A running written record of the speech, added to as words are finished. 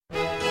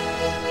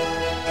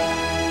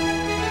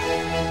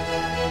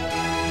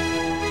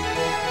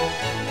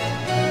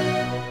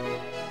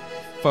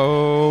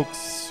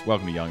folks?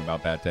 Welcome to Young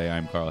About Pate.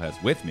 I'm Carl Hess.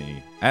 With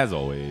me, as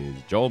always,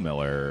 Joel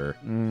Miller.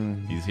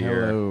 He's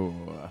here.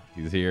 Hello.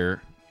 He's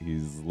here.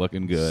 He's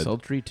looking good.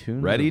 Sultry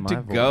tunes. Ready of to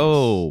my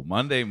go. voice.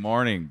 Monday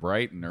morning,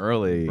 bright and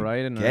early.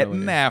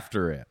 Getting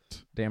after it.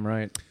 Damn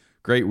right.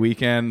 Great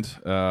weekend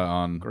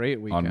on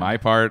Great weekend. on my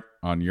part,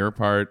 on your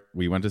part.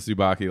 We went to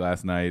Tsubaki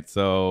last night,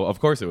 so of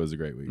course it was a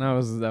great week. That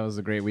was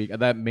a great week.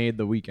 That made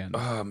the weekend.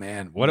 Oh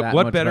man, what That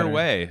what much better better.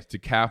 way to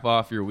cap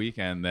off your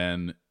weekend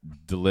than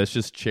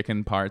delicious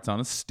chicken parts on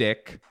a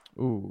stick?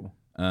 Ooh.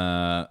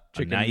 A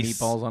Chicken nice,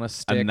 meatballs on a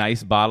stick. a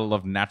nice bottle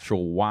of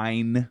natural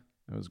wine.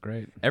 It was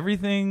great.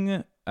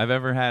 Everything I've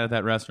ever had at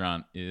that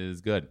restaurant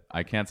is good.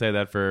 I can't say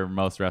that for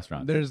most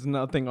restaurants. There's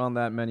nothing on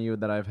that menu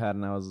that I've had,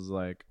 and I was just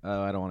like,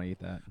 oh, I don't want to eat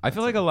that. I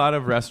feel like a lot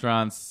of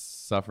restaurants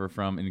suffer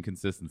from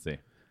inconsistency.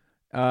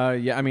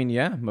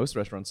 Yeah, most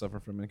restaurants suffer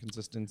from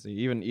inconsistency.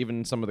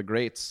 Even some of the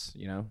greats,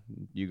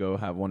 you go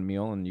have one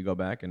meal and you go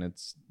back and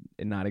it's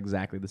not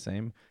exactly the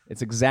same.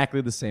 It's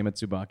exactly the same at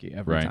Tsubaki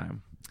every Right.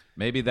 time.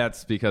 Maybe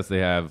that's because they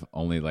have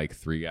only like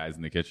 3 guys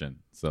in the kitchen,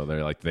 so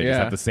they're like they just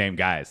Yeah. have the same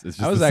guys. It's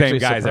I just was the same actually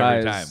guys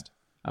surprised. every time.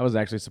 I was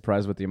actually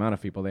surprised with the amount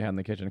of people they had in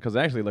the kitchen because it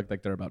actually looked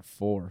like there were about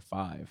 4 or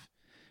 5,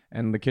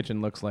 and the kitchen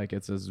looks like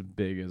it's as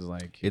big as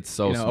It's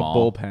so a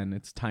small. bullpen.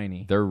 It's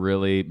tiny. They're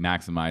really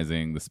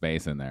maximizing the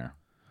space in there,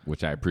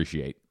 which I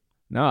appreciate.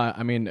 No,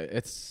 I mean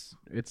it's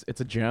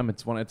a gem.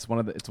 It's one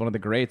of the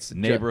greats.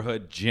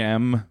 Neighborhood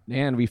gem.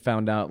 And we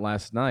found out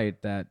last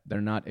night that they're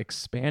not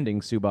expanding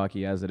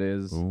Tsubaki as it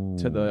is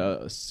to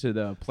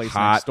the place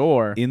Hot next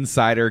door.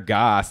 insider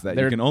goss that you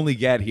They're- can only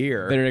get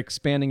here. They're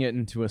expanding it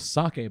into a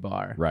sake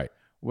bar. Right.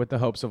 With the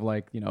hopes of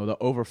the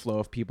overflow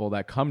of people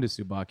that come to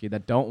Tsubaki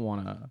that don't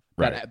want to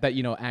Right.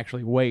 that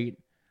actually wait,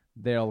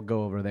 they'll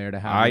go over there to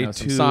have I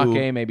some too-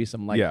 sake, maybe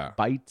some Yeah.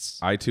 bites,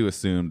 I too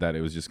assumed that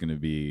it was just going to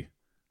be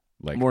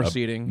like more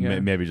seating, yeah.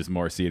 maybe just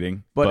more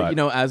seating. But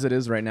as it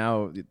is right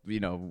now,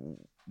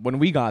 when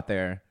we got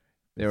there,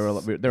 they were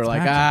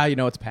like, packed.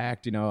 it's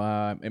packed.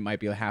 It might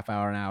be a half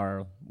hour, an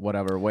hour,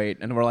 whatever. Wait,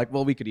 and we're like,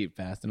 well, we could eat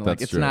fast, and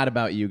That's it's true. not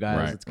about you guys.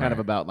 Right, it's kind of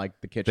right. about like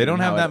the kitchen. they don't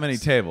and have how that many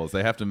it's- tables.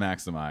 They have to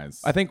maximize.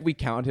 I think we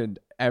counted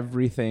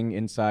everything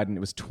inside, and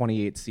it was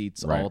 28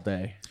 seats Right. all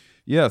day.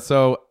 Yeah,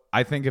 so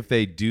I think if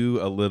they do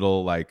a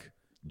little like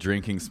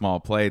drinking small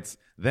plates,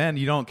 then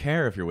you don't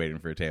care if you're waiting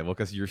for a table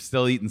because you're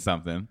still eating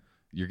something.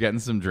 You're getting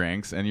some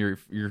drinks and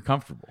you're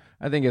comfortable.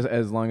 I think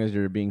as long as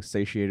you're being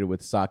satiated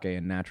with sake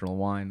and natural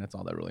wine, that's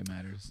all that really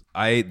matters.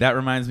 That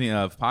reminds me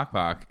of Pak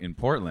Pak in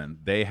Portland.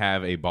 They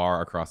have a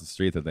bar across the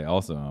street that they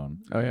also own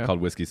called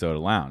Whiskey Soda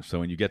Lounge. So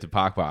when you get to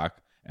Pak Pak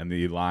and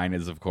the line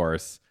is, of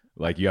course,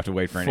 like you have to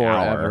wait for an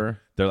hour.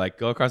 Forever. They're like,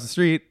 go across the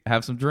street,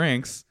 have some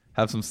drinks,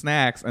 have some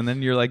snacks, and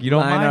then you're like, you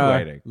don't mind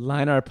waiting.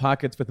 Line our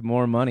pockets with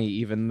more money,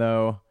 even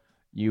though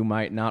you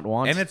might not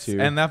want to.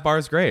 And that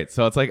bar's great.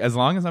 So it's like as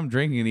long as I'm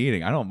drinking and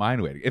eating, I don't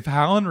mind waiting. If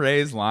Howlin'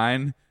 Ray's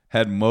line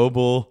had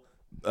mobile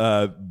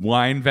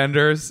wine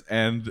vendors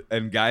and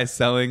guys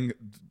selling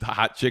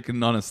hot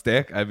chicken on a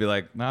stick, I'd be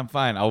like, no, I'm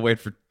fine. I'll wait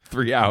for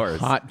 3 hours.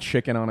 Hot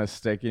chicken on a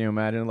stick. Can you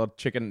imagine a little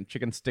chicken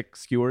stick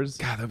skewers?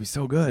 God, that'd be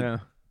so good. Yeah.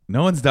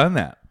 No one's done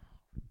that.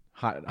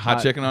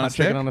 Hot chicken on a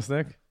stick? Chicken on a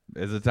stick.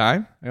 Is it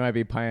time? They might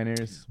be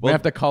pioneers. Well- We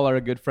have to call our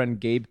good friend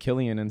Gabe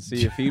Killian and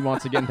see if he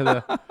wants to get into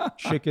the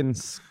chicken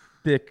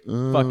stick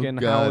fucking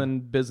God. howling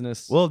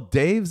business. Well,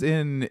 Dave's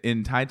in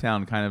Thai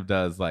Town kind of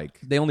does like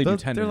They only do they're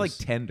tenders. like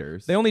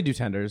tenders. They only do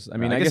tenders. I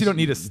mean, I guess you don't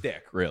need a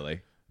stick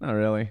really. Not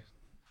really.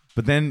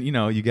 But then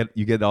you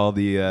get all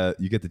the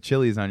you get the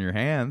chilies on your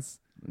hands.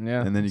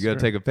 Yeah. And then you that's go to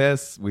true. take a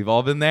piss. We've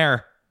all been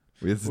there.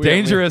 It's We-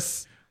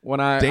 dangerous.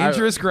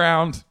 Dangerous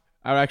Ground.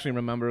 I actually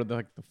remember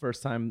the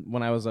first time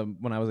when I was a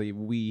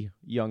wee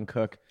young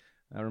cook.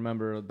 I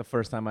remember the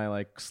first time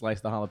I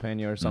sliced the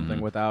jalapeno or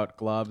something without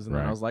gloves, and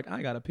then Right. I was like,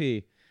 I gotta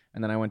pee,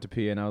 and then I went to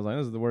pee, and I was like,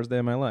 this is the worst day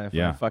of my life.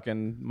 Yeah.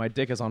 My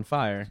dick is on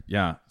fire.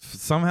 Yeah.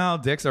 Somehow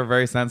dicks are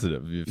very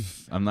sensitive.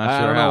 I'm not I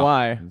sure don't how. know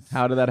why.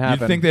 How did that happen?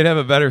 You'd think they'd have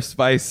a better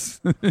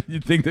spice.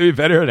 You'd think they'd be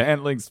better at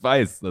handling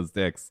spice, those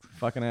dicks.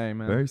 Fucking A,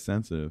 man. Very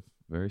sensitive.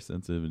 Very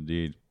sensitive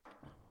indeed.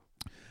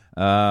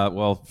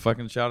 Well,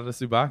 fucking shout out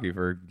to Tsubaki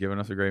for giving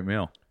us a great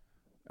meal.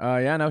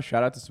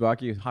 Shout out to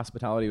Tsubaki.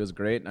 Hospitality was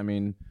great. I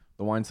mean,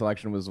 the wine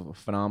selection was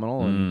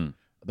phenomenal, and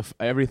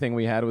everything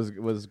we had was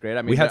great.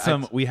 I mean,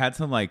 We had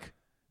some like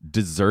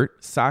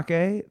dessert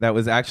sake that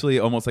was actually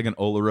almost like an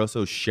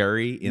Oloroso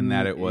sherry in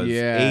that it was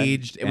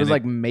aged. It was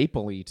like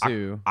mapley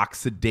too.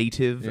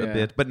 Oxidative a Yeah.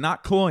 bit, but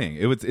not cloying.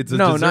 It's a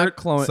No, dessert not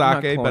cloying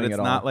sake, but it's at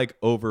all. not like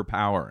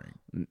overpowering.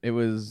 It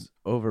was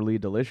overly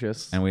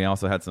delicious. And we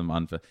also had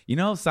some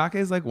sake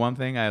is like one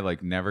thing I've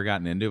like never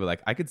gotten into, but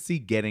like I could see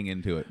getting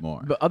into it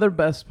more. The other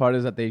best part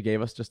is that they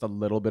gave us just a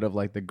little bit of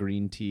like the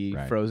green tea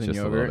frozen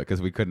yogurt,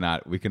 because we could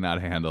not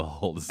handle a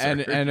whole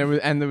dessert.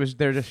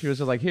 she was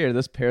just like, here,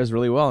 this pairs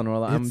really well, and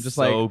I'm It's just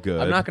so like,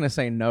 good. I'm not gonna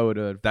say no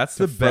to That's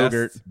to the best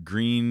Frogurt.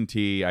 green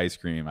tea ice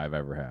cream I've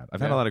ever had.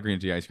 I've had a Yeah. lot of green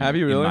tea ice cream Have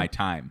you in really? my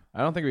time.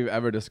 I don't think we've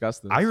ever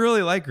discussed this. I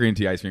really like green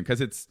tea ice cream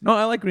because it's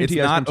I like green it's tea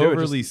not ice cream too.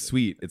 overly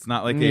sweet. It's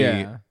not like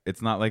Yeah.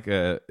 it's not like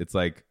it's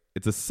like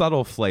it's a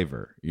subtle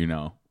flavor, you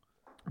know.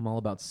 I'm all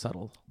about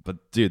subtle.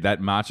 But dude, that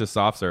matcha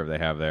soft serve they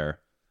have there,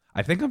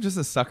 I think I'm just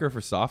a sucker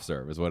for soft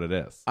serve, is what it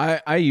is.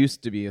 I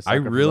used to be a sucker. I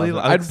really for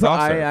soft like serve.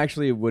 soft I serve.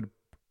 actually would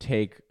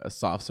take a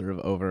soft serve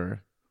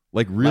over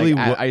Like really,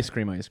 like, ice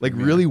cream. like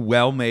really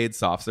well made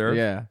soft serve.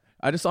 Yeah.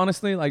 I just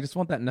honestly like just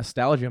want that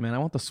nostalgia, man. I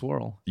want the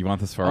swirl. You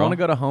want this for I want to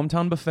go to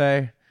Hometown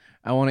Buffet.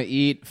 I want to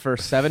eat for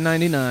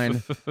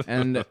 $7.99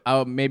 and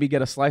I'll maybe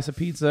get a slice of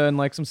pizza and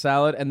like some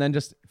salad and then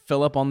just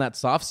fill up on that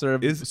soft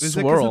serve Is it because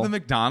swirl. of the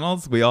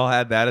McDonald's? We all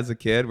had that as a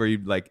kid, where you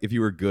like, if you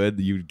were good,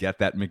 you'd get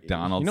that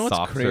McDonald's You know what's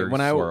soft crazy? serve When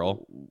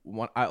swirl.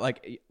 when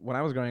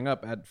I was growing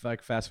up at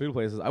like fast food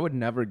places, I would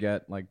never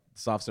get like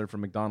soft serve from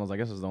McDonald's. I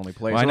guess it was the only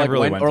place. Well, I Or, never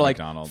really like, went or to like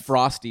McDonald's.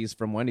 Frosties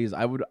from Wendy's.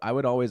 I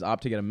would always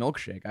opt to get a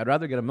milkshake. I'd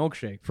rather get a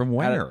milkshake From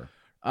where?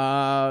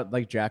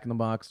 like Jack in the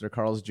Box or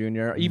Carl's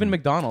Jr. Even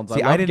McDonald's.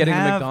 See, I love didn't getting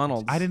have,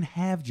 McDonald's. I didn't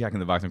have Jack in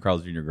the Box and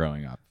Carl's Jr.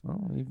 growing up.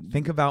 Oh,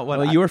 Think about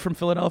what you were from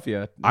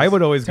Philadelphia. I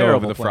would always go over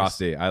Terrible the place.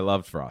 Frosty. I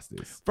loved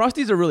Frosties.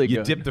 Frosties are really You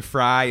good. dip the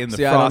fry in the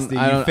See, I don't- Frosty.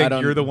 I You don't- I think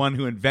don't- you're the one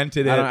who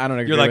invented it. I don't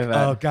agree You're like, with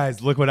that. oh,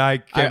 guys, look what I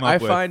came I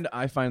up with.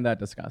 I find that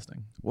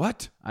disgusting.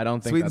 What? I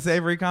don't think Sweet and that's-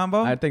 savory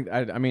combo? I think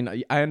I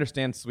mean I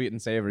understand sweet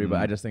and savory, but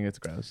I just think it's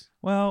gross.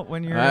 Well,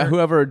 when you're...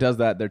 Whoever does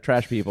that, they're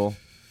trash people.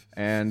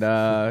 And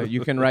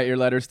you can write your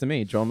letters to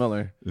me, Joel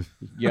Miller,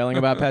 yelling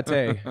about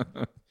pate.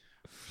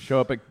 Show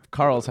up at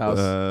Carl's house.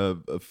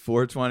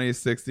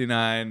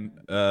 42069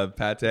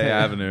 Pate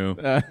Avenue.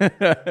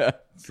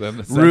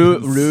 Send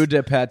Rue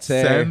de Pate.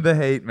 Send the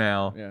hate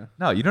mail. Yeah.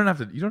 No, you don't have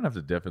to. You don't have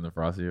to dip in the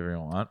Frosty if you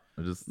don't want.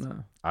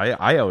 No.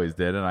 I always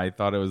did, and I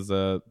thought it was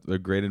a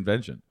great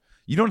invention.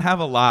 You don't have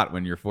a lot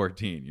when you're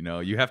 14. You know,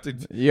 you have to.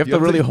 You have to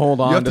really hold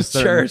on You have to to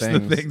certain cherish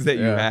things. the things that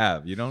you Yeah.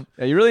 have. You don't.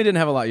 Yeah, you really didn't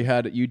have a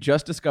lot. You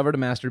just discovered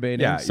masturbating.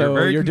 Yeah, so you're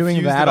very doing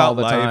confused that about all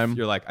the life. time.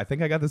 You're like, I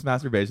think I got this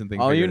masturbation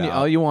thing. All you figured need, out.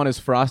 all you want is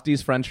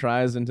Frosties, French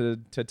fries, and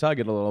to tug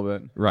it a little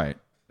bit. Right.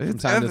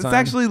 It's time to time.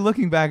 actually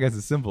looking back as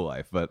a simple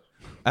life, but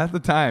at the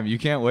time, you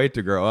can't wait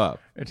to grow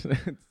up. It's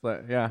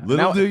like, yeah.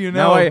 Little Now- do you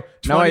now know, I-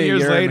 20 now I years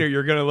yearn- later,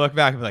 you're going to look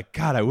back and be like,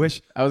 God, I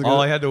wish I was all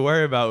gonna- I had to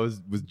worry about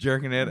was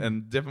jerking it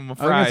and dipping my I was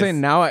fries. gonna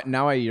say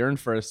now I yearn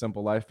for a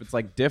simple life. It's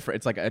like different.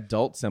 It's like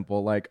adult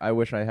simple. Like I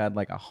wish I had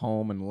like a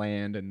home and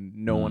land and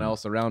no one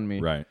else around me.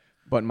 Right.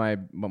 But my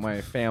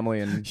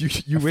family and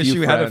You a wish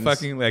few you had a friends.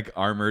 fucking like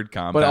armored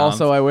compound. But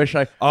also I wish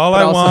I. all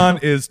but I also-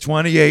 want is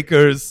 20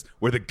 acres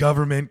where the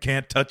government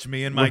can't touch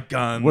me and my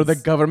guns. where the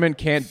government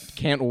can't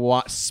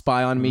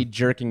spy on me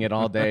jerking it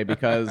all day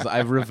because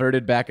I've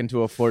reverted back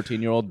into a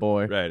 14-year-old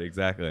boy. Right,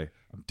 exactly.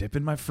 I'm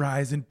dipping my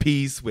fries in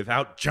peace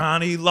without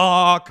Johnny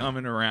Law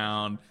coming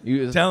around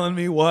telling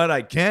me what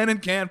I can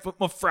and can't put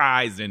my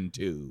fries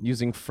into.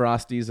 Using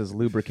Frosties as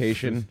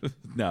lubrication.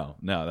 No,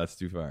 that's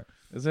too far.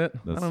 Is it?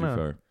 That's I don't too know.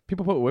 far.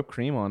 People put whipped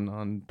cream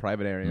on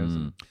private areas.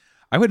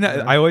 I would not,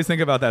 I always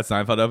think about that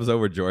Seinfeld episode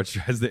where George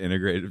tries to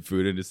integrate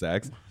food into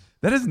sex.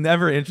 That is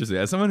never interesting.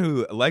 As someone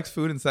who likes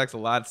food and sex a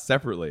lot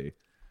separately,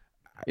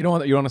 You don't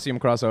want to see them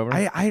cross over.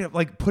 I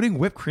like putting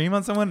whipped cream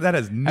on someone. That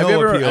has no have you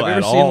ever, appeal have you at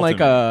ever all seen to like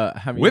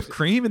me. have you whipped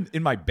cream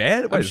in my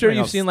bed? What, I'm is sure it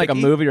you've all seen like a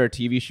sticky? movie or a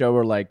TV show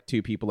where like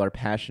two people are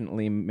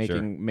passionately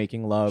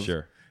making love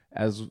Sure.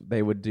 as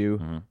they would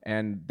do,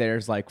 and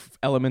there's like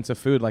elements of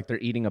food like they're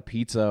eating a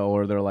pizza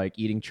or they're like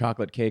eating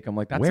chocolate cake. I'm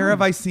like, that's Where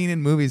have I seen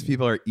in movies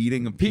people are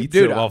eating a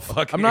pizza dude, while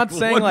fucking? I'm not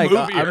saying what like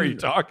movie I'm, are you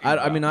talking about?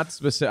 I mean, not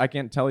specific. I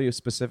can't tell you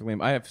specifically.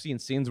 I have seen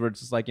scenes where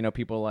it's just like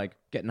people like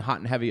getting hot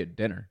and heavy at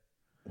dinner.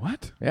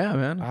 What? Yeah,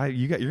 man.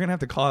 You're gonna have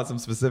to call out some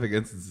specific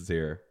instances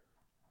here.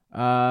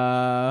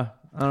 I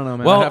don't know,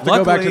 man. Well, I have to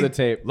go back to the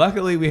tape.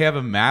 Luckily, we have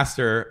a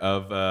master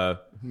of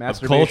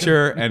Masturbation?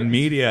 culture and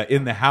media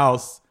in the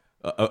house,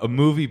 a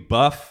movie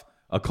buff,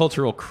 a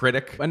cultural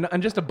critic, And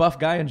just a buff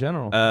guy in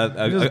general.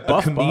 He's a just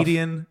buff.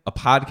 comedian, a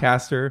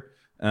podcaster,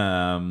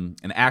 an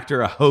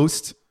actor, a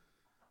host.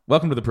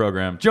 Welcome to the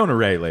program, Jonah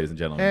Ray, ladies and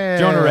gentlemen. Hey,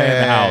 Jonah Ray in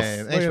the house.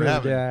 Thanks for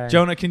having me.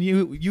 Jonah, can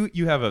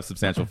you have a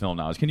substantial film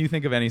knowledge? Can you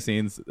think of any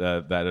scenes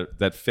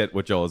that fit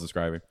what Joel is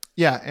describing?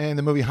 Yeah, in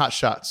the movie Hot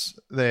Shots,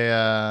 they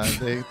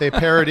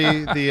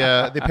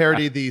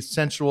parody the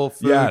sensual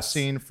food Yes,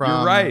 scene you're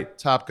from right.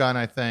 Top Gun,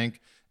 I think.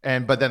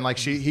 But then like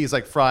he's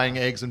like frying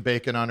eggs and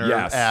bacon on her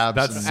Yes, abs.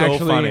 that's and-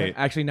 so funny.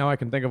 Actually, now I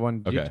can think of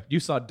one. Okay. You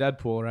saw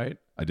Deadpool, right?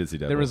 I did see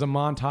that. There was a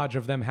montage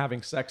of them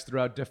having sex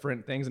throughout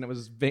different things, and it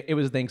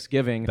was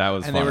Thanksgiving. That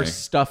was and they were funny.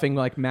 stuffing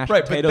like mashed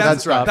right, but potatoes. that's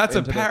and stuff that's a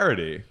into the-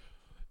 parody.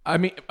 I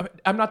mean,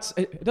 I'm not.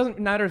 It doesn't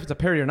matter if it's a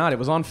parody or not. It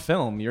was on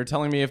film. You're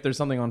telling me if there's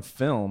something on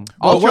film.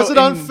 Oh, Also, was it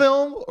on in-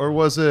 film or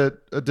was it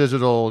a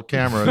digital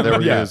camera they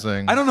were Yeah.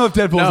 using? I don't know if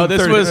Deadpool's No, in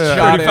this 30 was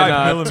shot in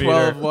 35 millimeter.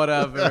 12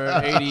 whatever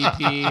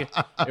 80p.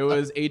 It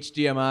was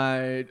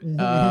HDMI.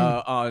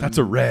 On That's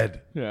a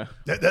red. yeah.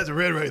 That's a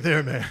red right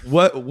there, man.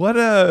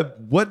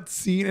 What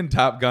scene in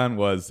Top Gun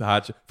was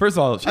Hot Shots? First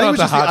of all, shout think it out was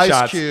to just the Hot ice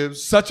Shots.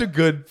 cubes. Such a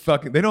good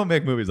fucking. They don't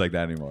make movies like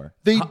that anymore.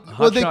 They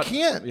Hot they Shot-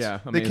 can't. yeah,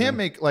 they amazing. can't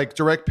make like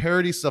direct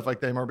parody stuff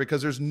like that anymore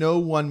because there's no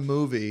one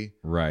movie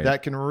Right.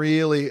 that can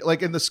really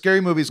like. And the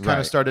scary movies kind Right.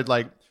 of started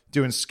like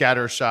doing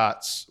scatter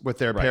shots with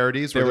their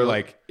parodies. They where were they're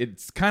like,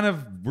 it's kind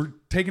of, we're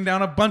taking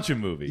down a bunch of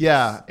movies.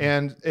 yeah,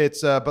 and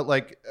it's but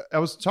like I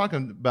was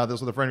talking about this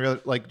with a friend,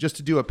 like just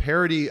to do a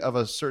parody of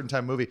a certain type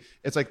of movie,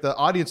 it's like the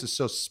audience is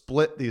so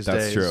split these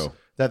That's days true.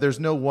 that there's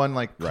no one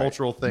like Right.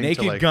 cultural thing.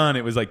 Naked to, like, Gun,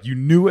 it was like you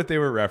knew what they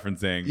were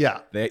referencing. Yeah.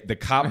 The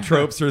cop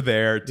tropes are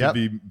there to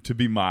Yep.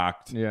 be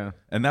mocked. Yeah.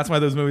 And that's why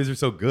those movies are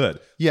so good.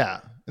 Yeah,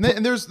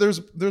 and there's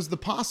the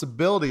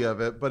possibility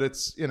of it, but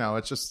it's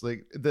it's just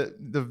like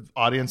the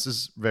audience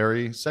is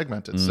very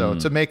segmented. So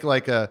to make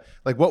like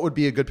what would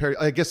be a good parody?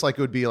 I guess like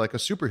it would be like a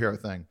superhero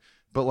thing,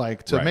 but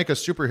like to Right. make a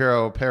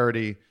superhero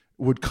parody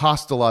would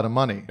cost a lot of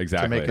money.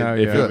 Exactly. To make it Oh,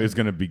 if yeah. it was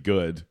going to be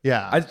good.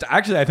 Yeah. I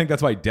think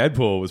that's why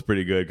Deadpool was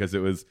pretty good because it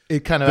was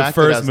It kind of the acted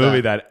first as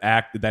movie that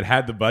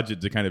had the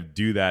budget to kind of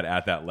do that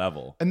at that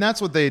level. And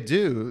that's what they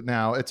do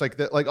now. It's like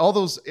like all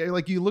those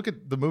like you look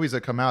at the movies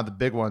that come out, the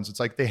big ones.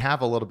 It's like they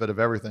have a little bit of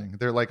everything.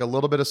 They're like a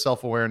little bit of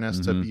self awareness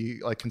to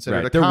be like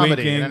considered a They're comedy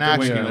winking, and an they're action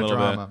winking and a little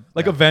drama. bit.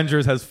 Like Yeah.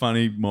 Avengers has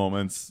funny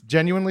moments.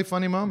 Genuinely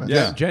funny moments.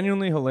 Yeah.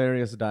 Genuinely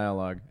hilarious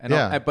dialogue. And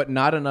Yeah. but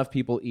not enough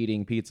people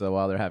eating pizza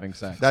while they're having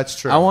sex. That's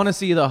true. I want to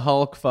see the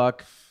Hulk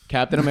fuck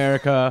Captain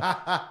America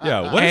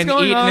Yeah, what is and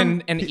going eat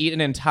on? and eat an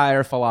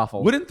entire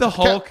falafel. Wouldn't the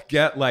Hulk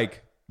get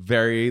like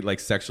very like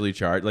sexually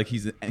charged? Like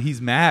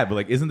he's mad, but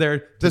like isn't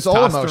there There's all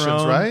emotions,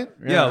 testosterone? right?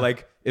 Yeah. Yeah.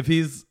 like if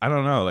he's I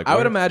don't know, like I would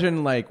what-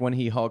 imagine like when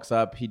he hulks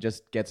up, he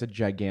just gets a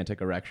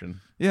gigantic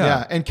erection.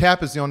 Yeah, and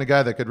Cap is the only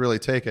guy that could really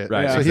take it.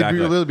 Right, So exactly.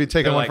 he'd really be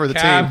taking They're one like, for the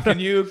Cap, team. Can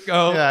you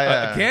go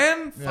Yeah.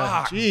 again? Yeah.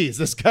 Fuck. Jeez,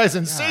 this guy's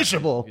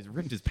insatiable. He's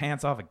ripped his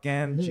pants off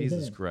again.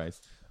 Jesus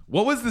Christ.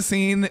 What was the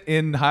scene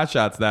in Hot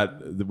Shots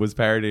that was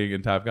parodying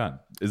in Top Gun?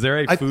 Is there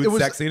a food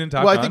sex scene in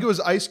Top Gun? I think it was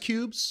ice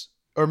cubes,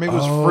 or maybe it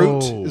was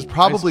fruit. It's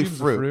probably Ice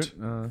cubes or fruit.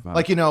 fruit?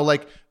 Like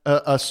like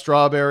a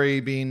strawberry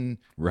being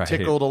Right.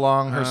 tickled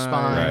along her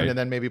spine right. and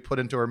then maybe put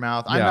into her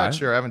mouth. I'm Yeah. not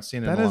sure. I haven't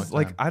seen it That in a long is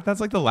like time.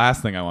 that's like the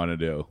last thing I want to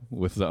do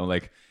with something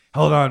like,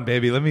 hold on,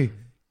 baby, let me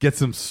get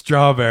some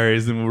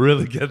strawberries and we'll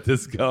really get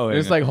this going.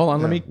 It's like, hold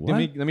on, let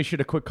What? me shoot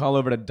a quick call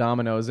over to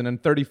Domino's, and in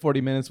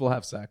 30-40 minutes we'll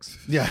have sex.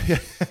 Yeah.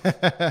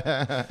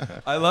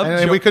 I love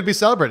And we could be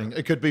celebrating.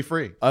 It could be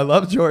free. I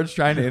love George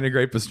trying to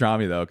integrate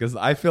pastrami though, because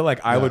I feel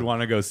like I would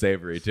want to go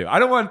savory too. I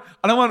don't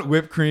want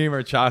whipped cream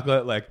or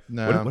chocolate. Like,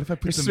 No. what if I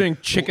put You're some doing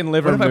chicken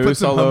liver what if I put mousse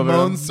some all over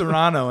Hamon them?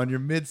 Serrano on your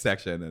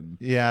midsection? And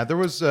Yeah, there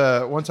was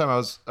one time I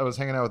was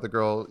hanging out with a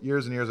girl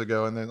years and years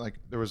ago, and then like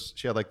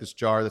she had like this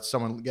jar that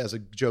someone as a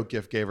joke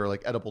gift gave her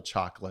like edible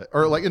chocolate,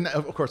 or like and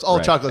of course all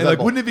Right. chocolate. And, like,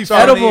 wouldn't it be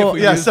Sorry. funny if Edible-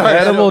 we Yeah, used sorry,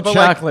 edible but,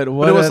 like, chocolate, but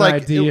what it was an like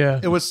idea.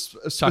 It was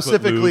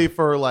specifically lube.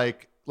 for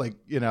like Right.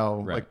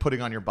 like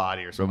putting on your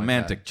body or something.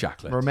 romantic like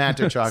chocolate. that.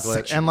 Romantic chocolate,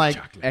 Sexual and like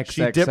chocolate.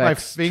 she dipped my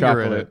XXX finger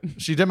chocolate. in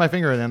it. She dipped my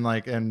finger in it and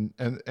like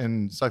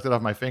and sucked it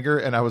off my finger,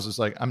 and I was just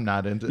like, I'm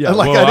not into. Yeah,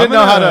 like well, I didn't I'm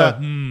know how gonna-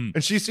 to.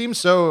 And she seemed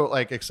so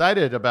like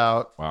excited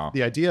about Wow.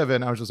 the idea of it,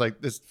 and I was just like,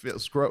 this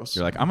feels gross.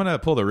 You're like, I'm gonna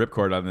pull the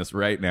ripcord on this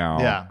right now.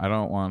 Yeah. I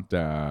don't want.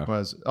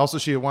 Was also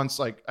she once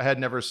like I had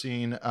never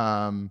seen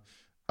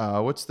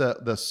what's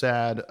the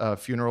sad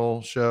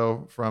funeral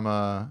show from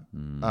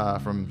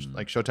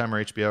like Showtime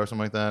or HBO or something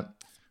like that,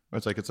 where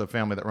it's like it's a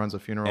family that runs a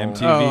funeral.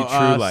 MTV Oh,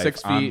 True Life.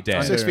 6 I'm feet dead.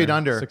 under. 6 feet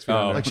under. 6 feet Oh.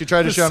 under. Like she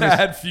tried to show me.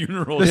 sad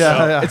funeral Yeah,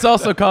 show. yeah. It's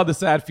also called the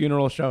Sad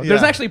Funeral Show.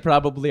 There's Yeah. actually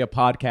probably a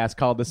podcast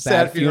called the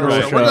Sad funeral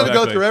Right, show. Show. We're gonna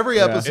Exactly. go through every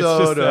Yeah. It's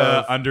episode. just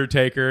of,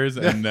 undertakers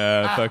and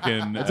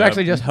fucking. It's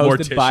actually just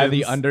hosted by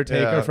the morticians.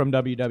 Undertaker Yeah. from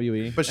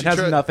WWE. But It she has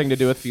tried- nothing to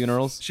do with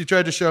funerals. she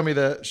tried to show me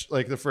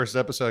the first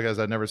episode because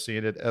I'd never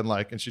seen it,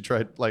 and she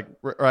tried like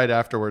right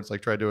afterwards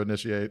tried to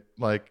initiate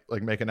like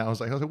making out. I was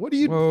like, what do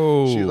you?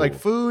 Whoa. She like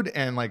food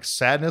and like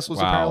sadness was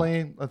Wow. apparently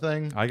a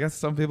thing. I guess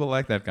some people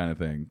like that kind of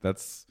thing.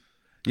 That's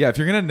if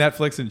you're gonna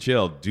Netflix and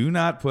chill, do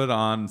not put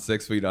on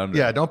 6 feet under.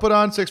 Yeah, don't put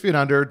on 6 feet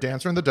under.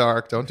 Dancer in the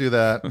dark. Don't do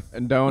that.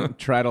 And don't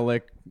try to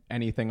lick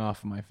anything off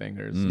of my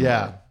fingers.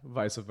 Yeah.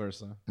 Vice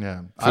versa.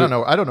 Yeah, I don't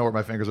know. I don't know where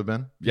my fingers have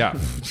been. yeah.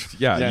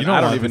 Yeah, You I don't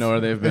don't want even this- know where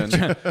they've been.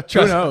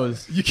 Who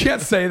knows? You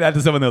can't say that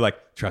to someone. They're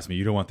like, trust me,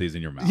 you don't want these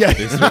in your mouth. Yeah.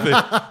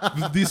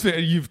 These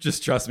you've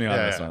just trust me on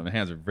Yeah, this yeah. one. The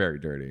hands are very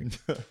dirty.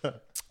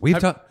 We've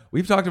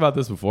talked about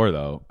this before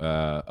though,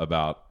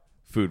 about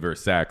food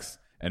versus sex,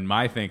 and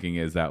my thinking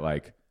is that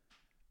like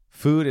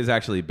food is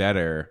actually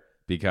better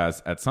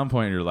because at some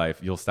point in your life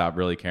you'll stop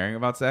really caring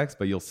about sex,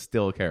 but you'll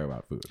still care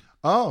about food,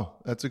 Oh,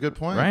 that's a good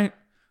point. right?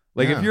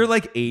 Like Yeah. if you're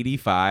like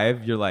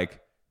 85,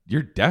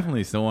 you're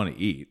definitely still want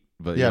to eat,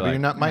 but Yeah, you're but like, you're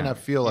not might not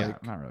feel yeah, like.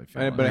 I'm not really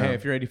feeling But it. hey,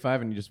 if you're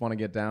 85 and you just want to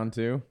get down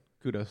too,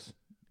 kudos.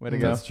 Way to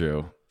go. That's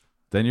true.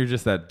 Then you're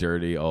just that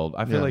dirty old.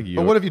 I feel Yeah. like you.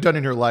 But what have you done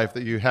in your life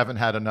that you haven't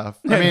had enough?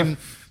 I mean,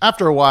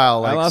 after a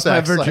while, like I lost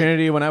sex, my like-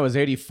 virginity when I was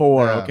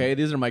 84. Yeah. Okay,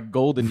 these are my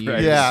golden years.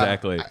 Right. yeah,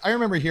 Exactly. I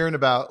remember hearing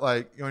about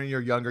like when you're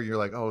younger, you're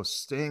like, oh,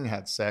 Sting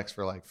had sex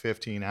for like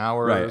 15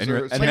 hours, Right, and you're-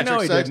 or and eccentric no,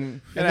 he sex. didn't.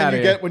 And Get then outta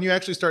you here. get when you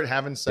actually start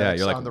having sex Yeah,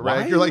 you're like, on the why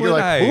reg, you're like,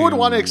 would who would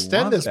want to I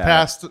extend want this that?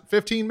 past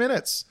 15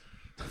 minutes?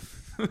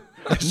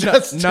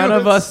 Just None do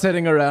of it. us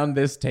sitting around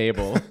this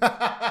table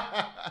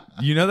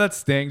You know that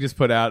Sting just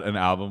put out an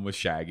album with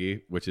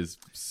Shaggy, which is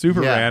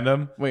super Yeah.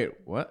 random. Wait,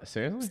 what?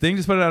 Seriously? Sting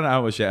just put out an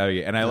album with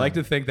Shaggy, and I like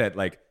to think that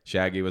like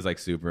Shaggy was like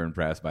super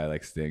impressed by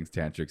like Sting's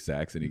tantric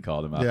sex, and he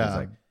called him up. Yeah. And was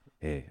like,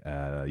 "Hey,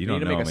 you need don't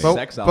to know make a me,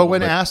 sex But album.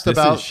 when but asked this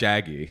about is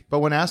Shaggy." But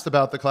when asked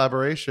about the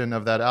collaboration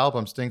of that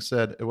album, Sting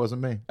said it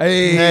wasn't me.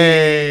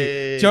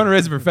 Hey, Jonah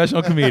Ray's a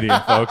professional comedian,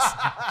 folks.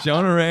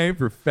 Jonah Ray,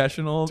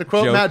 professional. To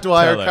quote joke Matt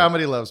Dwyer, teller.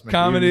 comedy loves me.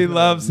 Comedy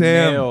loves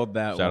him. Nailed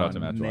that Shout one. out to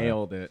Matt Dwyer.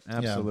 Nailed it. Yeah.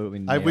 Absolutely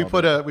We nailed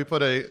put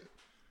it.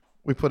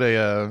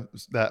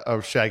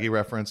 a Shaggy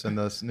reference in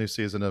this new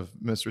season of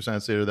Mystery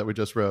Science Theater that we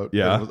just wrote.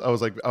 Yeah. I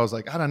was like,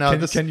 I don't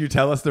know. Can you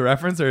tell us the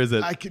reference, or is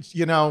it? I could,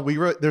 we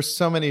wrote. There's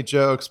so many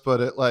jokes, but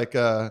it like,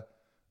 I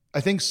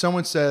think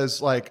someone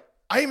says like,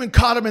 I even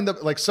caught him in the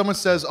like. Someone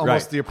says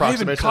almost Right. the I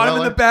approximation. even caught him in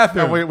Like, the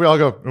bathroom. and we all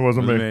go, it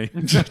wasn't me. Me.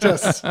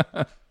 Just,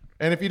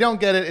 and if you don't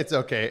get it, it's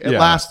okay. It Yeah.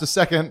 lasts a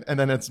second, and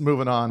then it's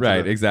moving on. to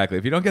Right, the- exactly.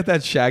 If you don't get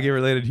that Shaggy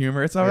related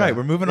humor, it's all right.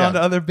 We're moving on Yeah.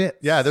 to other bits.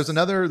 Yeah, there's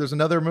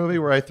another movie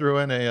where I threw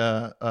in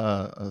a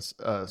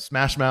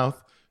Smash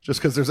Mouth just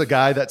because there's a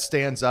guy that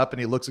stands up and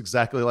he looks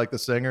exactly like the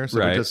singer. So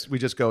Right. we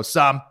just go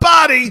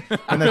somebody,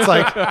 and it's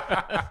like,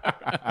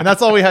 and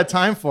that's all we had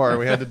time for.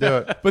 We had to do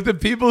it. But the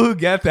people who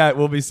get that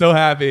will be so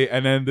happy,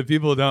 and then the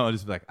people who don't will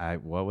just be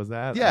like, what was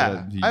that?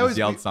 Yeah. You I just always-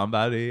 yelled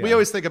somebody. We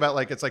always think about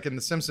like it's like in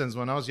The Simpsons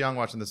when I was young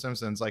watching The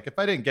Simpsons. Like if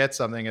I didn't get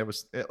something,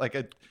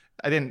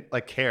 I didn't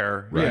like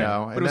care, Right. you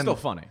know. But it was still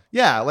funny.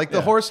 Yeah, like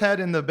the horse head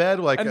in the bed,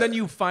 like And then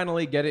you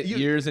finally get it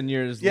years and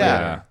years yeah,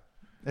 later.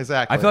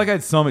 exactly. I feel like I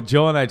had so much.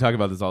 Joe and I talk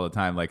about this all the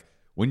time. Like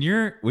when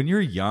you're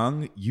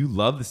young, you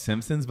love The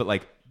Simpsons, but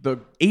like The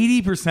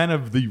 80%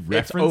 of the over your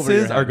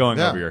references head. are going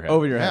Yeah. over your head.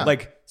 Over your Yeah. head.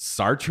 Like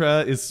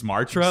Sartre is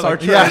Smartra. Like,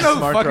 Sartre I is don't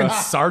know who Smartra. fucking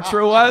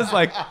Sartre was.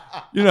 Like,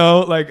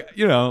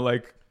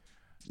 like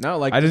No,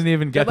 like I didn't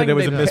even get that it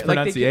was a they've-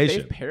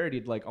 mispronunciation. They've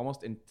parodied like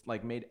almost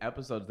made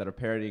episodes that are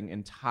parodying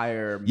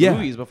entire Yeah.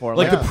 movies before.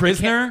 like Yeah. The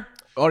Prisoner.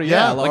 Or Yeah,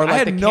 yeah, like, like, or I like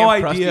had the no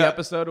Camp Krusty idea-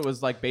 episode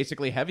was like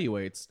basically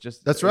Heavyweights.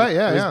 That's right,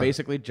 yeah, it was yeah.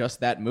 basically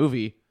just that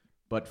movie,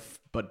 but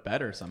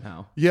better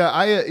somehow.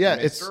 yeah,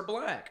 it's Mr.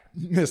 Black.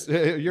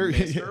 you're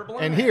Mr.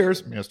 Black. and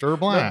here's Mr.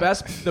 Black.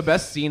 The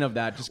best scene of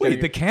that. Just Wait,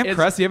 getting- the Camp it's-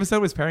 Krusty episode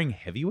was pairing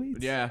heavyweights?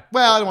 Yeah.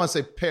 Well, I don't want to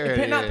say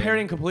parody. Not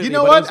parodying completely, You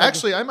know but it what? was like-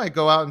 Actually, I might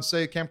go out and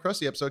say Camp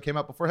Krusty episode came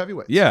out before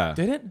Heavyweights. Yeah.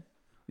 Did it?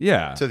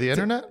 Yeah. To the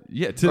internet?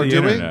 Yeah, to Or the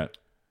do we? internet.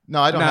 No,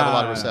 I don't have a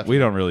lot of Nah. reception. We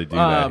don't really do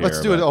that here. Let's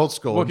do it but- old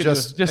school. What could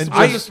Just you- and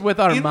just with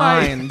our in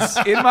minds.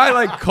 My, in my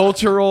like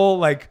cultural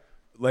like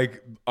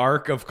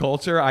arc of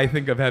culture, I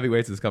think of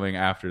Heavyweights as coming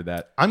after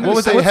that. I'm What going to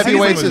was say that? What season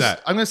Heavyweights was is.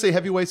 that? I'm going to say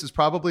Heavyweights is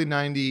probably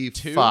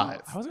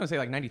 95. I was gonna say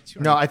like 92.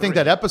 or No, I think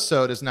 93. that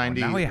episode is now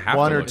we have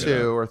 91 to or look it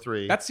 2 or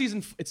 3. That's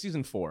season. It's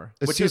season 4.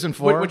 It's which season is,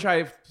 4? Which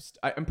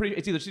I'm pretty.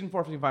 It's either season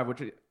 4 or season 5.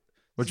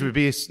 which would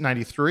be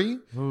 93.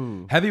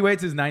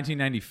 Heavyweights is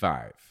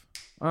 1995.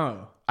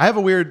 Oh. I have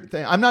a weird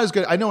thing. I'm not as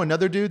good. I know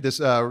another dude, this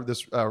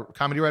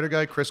comedy writer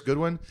guy, Chris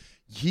Goodwin.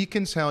 He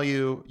can tell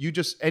you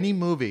just any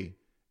movie,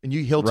 and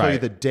he'll tell you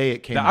Right. the day it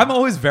came out. I'm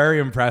always very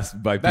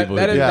impressed by people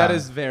That who is do Yeah. that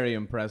is very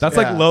impressive. That's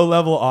Yeah. like low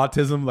level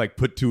autism, like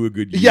put to a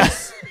good use.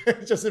 Yes,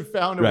 just it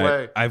found a Right.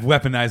 way. I've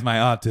weaponized my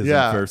autism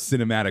Yeah. for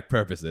cinematic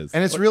purposes.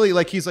 And it's really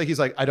like he's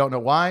like I don't know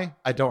why.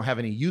 I don't have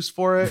any use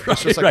for it.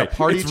 It's just like Right. a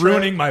party. It's trick.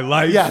 ruining my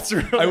life. Yeah, it's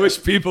ruining- I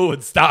wish people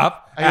would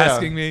stop Yeah.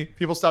 asking me.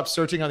 People stop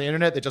searching on the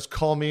internet. They just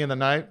call me in the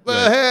night.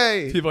 Right.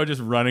 Hey. People are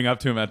just running up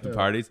to him at the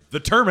parties. The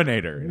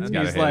Terminator. He's And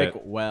gotta he's hit like,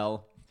 it.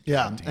 well,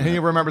 Yeah, and he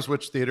remembers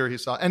which theater he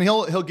saw, and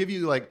he'll give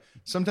you like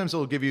sometimes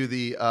he'll give you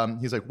the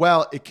he's like,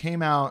 well, it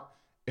came out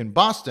in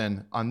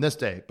Boston on this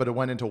day, but it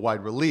went into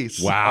wide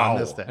release Wow. on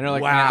this day. and you're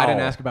like, Wow. man, I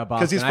didn't ask about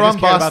Boston. 'Cause he's I from just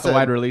cared about the Boston.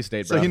 wide release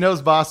date, So bro. he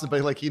knows Boston, but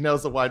like he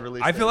knows the wide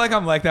release. I date. feel like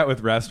I'm like that with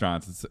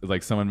restaurants. It's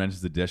like someone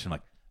mentions a dish. I'm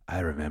like,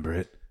 I remember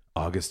it.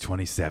 August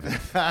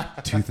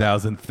 27th,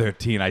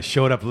 2013. I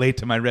showed up late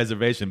to my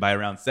reservation by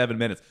around 7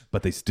 minutes,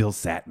 but they still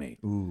sat me.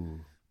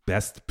 Ooh.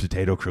 Best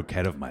potato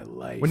croquette of my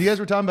life. when you guys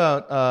were talking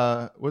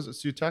about was it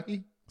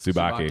Sutaki?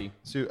 Subaki.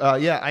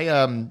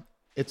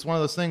 It's one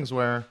of those things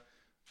where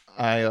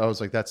I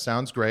was like, that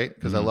sounds great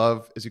because I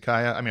love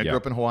izakaya. I mean, I Yeah. grew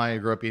up in Hawaii. I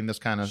grew up eating this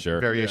kind of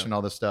Sure. variation,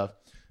 all this stuff.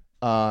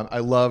 I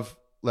love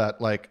that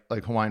like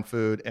Hawaiian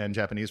food and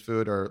Japanese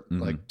food are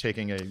like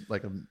taking a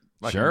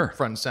Sure.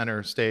 front and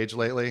center stage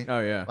lately. Oh,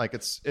 yeah. like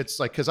it's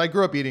like because I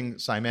grew up eating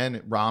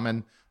saimen,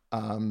 ramen.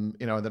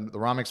 The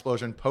ramen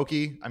explosion, poke.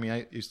 I mean,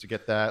 I used to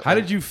get that. How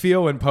did you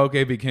feel when poke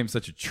became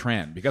such a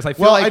trend? Because I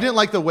feel Well, like I didn't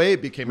like the way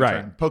it became a Right.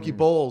 trend. Poke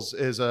bowls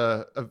is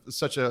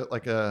such a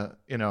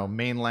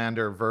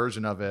mainlander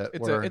version of it.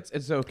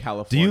 It's so Do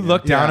California. you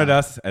look down Yeah. at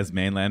us as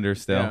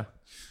mainlanders still? Yeah.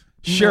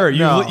 Sure,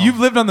 No. you've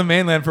lived on the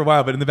mainland for a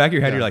while, but in the back of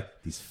your head, Yeah. you're like,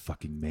 these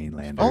fucking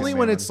mainlanders. only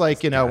when it's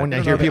like when I You hear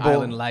know, the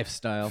island people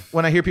lifestyle.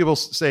 when I hear people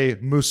say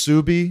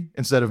musubi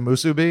instead of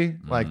musubi,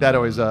 like that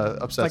always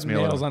upsets Like me a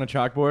nails little. on a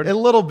chalkboard. A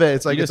little bit.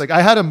 It's like You just-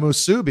 I had a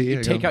musubi.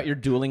 You take out your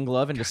dueling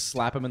glove and just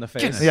slap him in the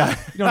face. yeah.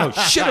 You don't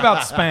know shit about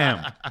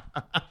spam.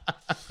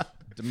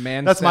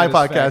 Demand That's my podcast.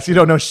 satisfaction. You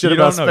don't know shit You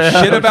about don't know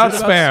spam. shit about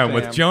Shit about spam spam.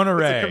 with Jonah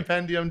It's a Ray.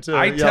 compendium to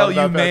I yell tell you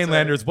about that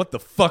mainlanders what the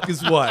fuck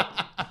is what.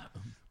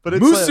 But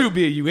it's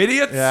Musubi, you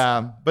idiots.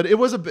 yeah, but it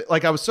was a bit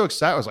like I was so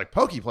excited. I was like,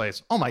 Poke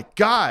Place. Oh my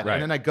God. Right.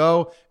 And then I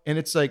go and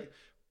it's like,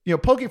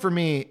 Poke for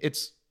me,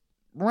 it's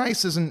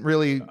rice isn't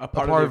really A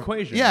part of the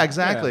equation. Yeah,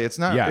 exactly. Yeah. It's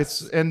not,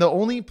 Yes. and the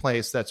only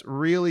place that's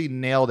really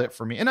nailed it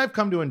for me, and I've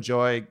come to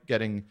enjoy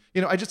getting,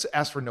 I just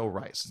ask for no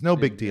rice. It's no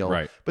big deal.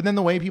 Right. But then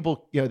the way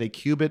people, they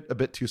cube it a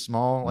bit too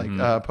small.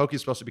 Like Poke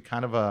is supposed to be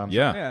kind of a,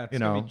 Yeah. Yeah, it's You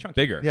gonna know, be chunky.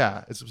 Bigger.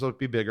 yeah, it's supposed to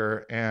be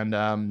bigger. And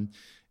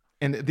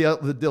they're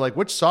like,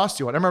 which sauce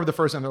do you want? I remember the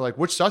first time they're like,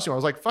 which sauce do you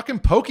want? I was like, fucking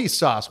Poke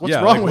sauce. What's yeah,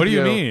 wrong like, with what do you?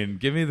 you mean?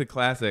 Give me the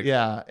classic.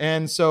 Yeah.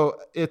 And so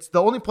it's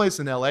the only place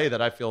in LA that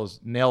I feel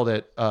has nailed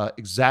it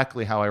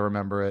exactly how I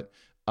remember it.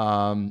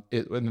 And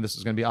this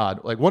is going to be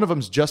odd. Like one of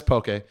them's just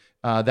Poke.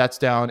 That's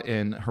down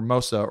in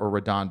Hermosa or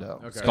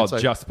Redondo. It's called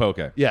like, Just Poke.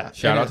 Yeah.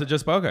 Shout And out to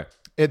Just Poke.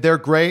 they're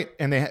great,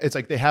 and it's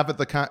like they have it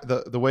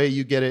the way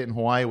you get it in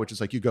Hawaii, which is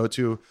like you go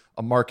to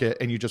a market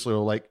and you just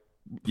literally like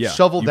Yeah.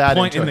 shovel You that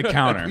point into in it. the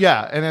counter.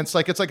 Yeah, and it's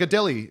like a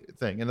deli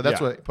thing, and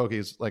that's Yeah. what Poke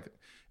is like.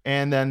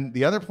 And then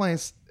the other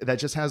place that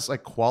just has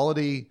like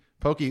quality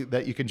Poke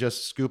that you can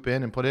just scoop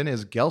in and put in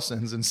is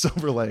Gelson's in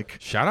Silver Lake.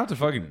 Shout out to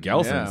fucking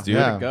Gelson's, Yeah. dude.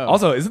 Yeah. Go.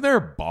 Also, isn't there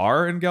a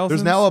bar in Gelson's?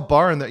 There's now a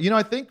bar in there.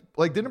 I think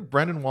like didn't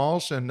Brendan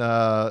Walsh and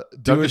Doug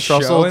a show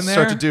Trussell in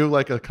start there? to do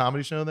like a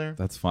comedy show there?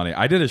 That's funny.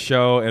 I did a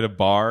show at a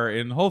bar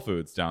in Whole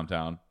Foods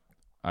downtown.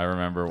 I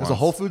remember There's once. a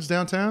Whole Foods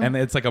downtown. And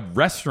it's like a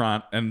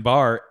restaurant and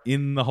bar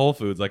in the Whole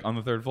Foods, like on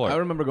the third floor. I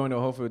remember going to a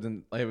Whole Foods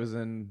and it was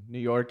in New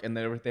York, and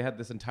they had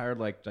this entire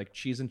like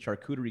cheese and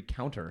charcuterie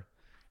counter,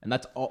 and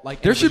that's all.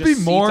 Like There and it should was just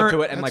be seats more- up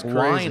to it and like that's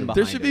wine crazy. behind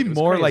there should be it. It was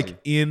more crazy. like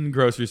in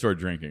grocery store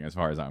drinking, as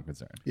far as I'm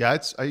concerned. Yeah,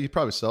 you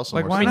probably sell some.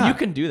 Like, more why I mean, not? you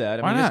can do that.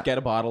 I Why mean, not? just get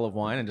a bottle of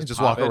wine and just, just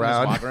pop walk it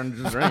around. and just walk around and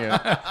just drink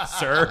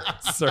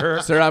it.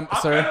 sir,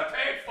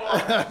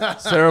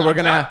 Sir, we're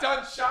gonna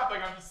done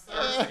shopping. I'm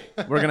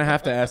thirsty.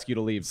 have to ask you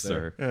to leave,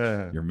 sir.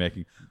 Sir, you're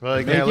making Well,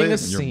 you Making can't a leave. you're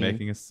scene.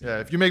 making a scene. Yeah,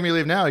 if you make me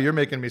leave now, you're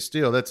making me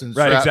steal. That's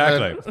Right,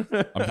 entrapment.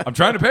 exactly. I'm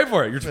trying to pay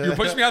for it. You're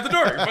pushing me out the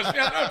door. You're pushing me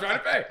out the door. I'm trying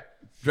to pay.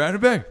 Trying to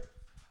pay.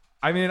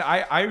 I mean,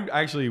 I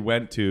actually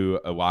went to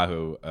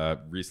Oahu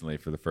recently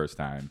for the first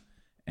time,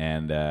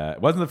 and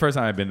it wasn't the first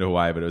time I've been to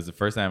Hawaii, but it was the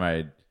first time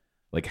I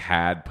like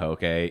had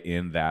poke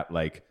in that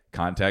like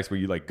context where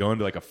you like go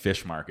into like a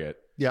fish market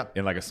Yeah.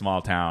 in like a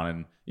small town,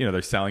 and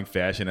they're selling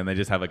fish, and then they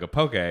just have like a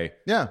poke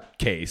Yeah.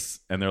 case,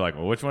 and they're like,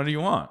 well, which one do you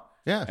want?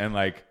 Yeah. And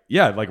like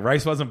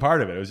rice wasn't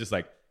part of it. It was just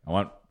like, I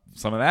want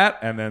some of that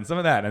and then some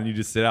of that, and you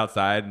just sit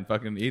outside and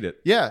fucking eat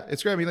it. Yeah,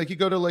 it's great. I mean, like you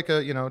go to like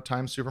a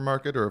Times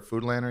supermarket or a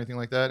Foodland or anything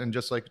like that, and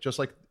just like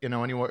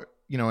anywhere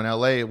in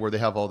LA where they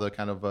have all the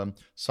kind of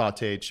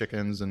sautéed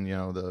chickens and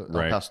the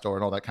Right. El Pastor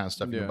and all that kind of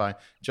stuff you Yeah. can buy.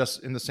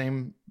 Just in the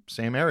same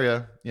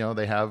area,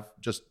 they have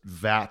just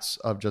vats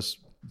of just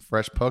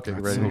fresh poke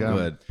ready to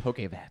go. Poke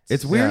vats.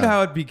 It's weird Yeah.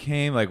 how it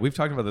became like we've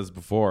talked about this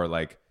before,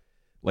 like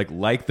the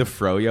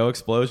Froyo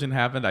explosion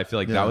happened. I feel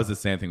like Yeah. that was the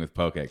same thing with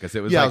poke because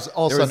it was Yeah, like it was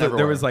all there was sudden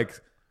there was everywhere.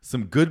 like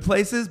some good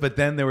places, but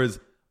then there was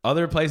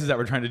other places that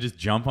were trying to just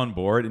jump on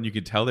board, and you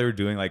could tell they were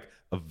doing like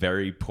a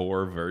very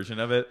poor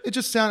version of it. It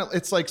just sounded.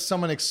 It's like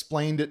someone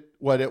explained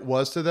what it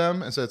was to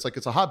them, and so it's like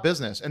it's a hot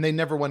business, and they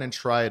never went and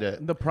tried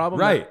it. The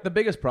problem, Right. The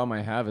biggest problem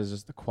I have is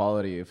just the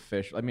quality of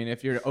fish. I mean,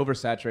 if you're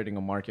oversaturating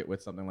a market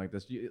with something like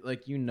this,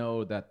 you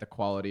know that the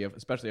quality of,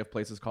 especially of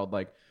places called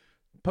like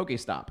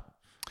Pokestop,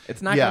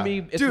 it's not Yeah. gonna be.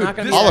 It's Dude, not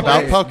gonna this be All that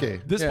about great.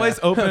 poke. This Yeah. place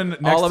opened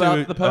next All to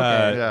about the poke.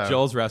 Yeah.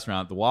 Joel's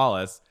restaurant, the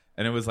Wallace,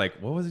 and it was like,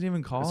 what was it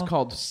even called? It's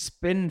called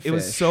Spinfish. It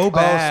was so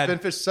bad. Oh,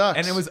 Spinfish sucks.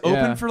 And it was open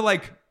Yeah. for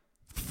like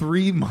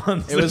 3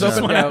 months. It was just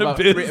open. went Yeah, out of about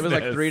it was like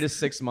business. 3 to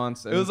 6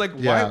 months. It was like,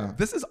 Yeah. why?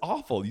 This is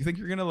awful. You think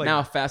you're gonna like?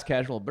 now fast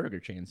casual burger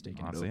chains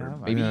taking Honestly, it over,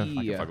 I baby.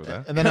 can fuck with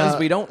that. And then Because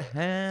we don't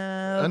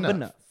have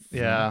enough.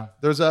 Yeah,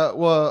 there's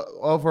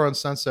over on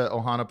Sunset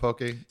Ohana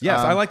Poke. Yes,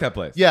 I like that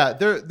place. Yeah,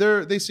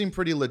 they seem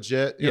pretty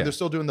legit. Yeah. They're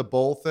still doing the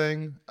bowl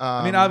thing.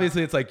 I mean,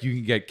 obviously, it's like you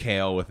can get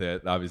kale with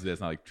it. Obviously, it's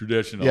not like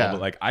traditional, Yeah.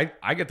 but like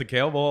I get the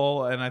kale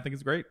bowl, and I think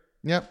it's great.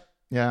 Yep.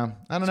 Yeah,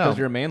 I don't Because know.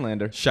 you're a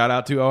mainlander. Shout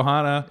out to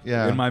Ohana.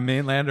 Yeah. In my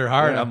mainlander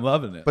heart, Yeah. I'm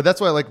loving it. But that's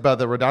what I like about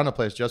the Redondo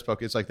place, Just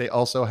Poke. It's like they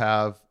also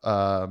have,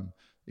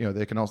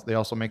 they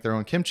also make their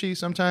own kimchi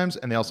sometimes,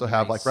 and they also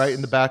have like right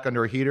in the back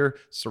under a heater,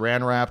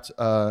 saran wrapped,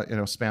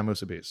 spam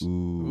musubis.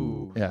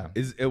 Ooh. Yeah.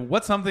 Is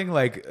what's something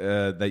like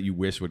that you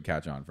wish would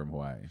catch on from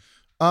Hawaii?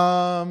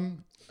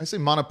 I say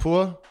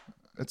manapua.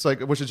 It's like,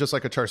 which is just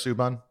like a char siu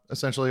bun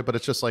essentially, but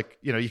it's just like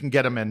you can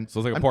get them in. So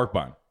it's like a pork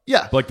bun.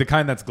 Yeah. But like the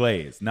kind that's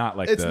glazed, not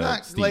like It's the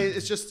not steamed. glazed.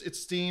 It's just it's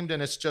steamed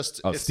and it's just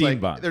it's steamed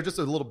like, bun. They're just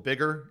a little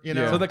bigger, you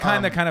know. So the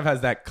kind that kind of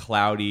has that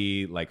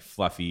cloudy, like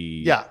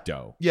fluffy Yeah.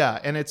 dough. Yeah,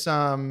 and it's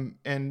and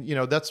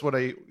that's what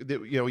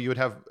you would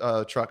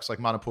have trucks like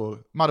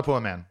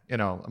Manapua Man. A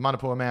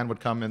Manapua Man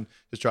would come in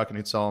his truck and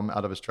he'd sell them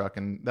out of his truck,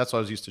 and that's what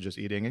I was used to just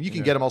eating. And you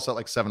can get them also at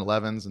like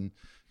 7-Elevens and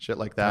shit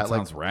like that. That like,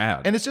 sounds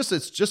rad. And it's just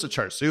a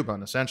char siu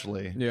bun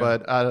essentially, Yeah.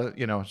 but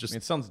it's just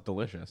It sounds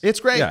delicious. it's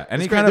great. Yeah,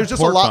 any it's great. kind of There's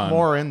just a pork lot bun.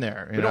 more in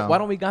there. Why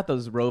don't we got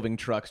those roving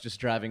trucks just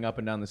driving up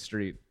and down the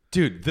street?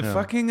 Dude, the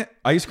fucking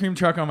ice cream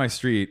truck on my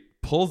street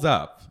pulls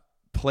up,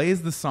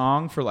 plays the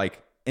song for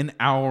like an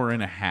hour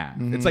and a half.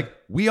 It's like,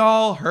 we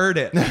all heard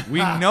it. We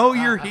know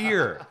you're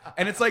here.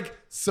 And it's like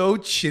so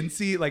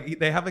chintzy. Like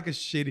they have like a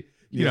shitty,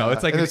 you know,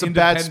 it's like And an it's a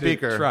bad independent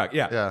speaker. truck.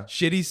 Yeah. Yeah.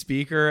 Shitty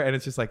speaker. And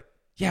it's just like,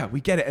 yeah,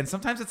 we get it. And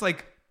sometimes it's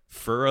like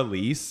for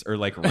Elise or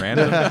like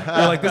random.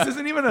 You're like, this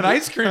isn't even an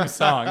ice cream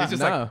song. It's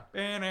just No.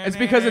 It's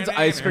because it's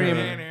ice cream.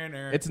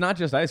 It's not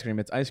just ice cream.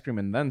 It's ice cream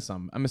and then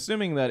some. I'm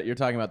assuming that you're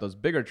talking about those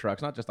bigger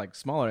trucks, not just like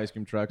smaller ice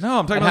cream trucks. No,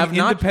 I'm talking that about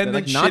have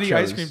independent shitty nachos.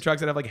 ice cream trucks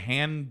that have like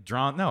hand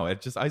drawn. No,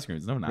 it's just ice cream.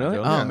 It's no nachos. Really?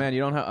 Yeah. Oh man,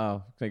 you don't have.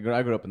 Oh, okay,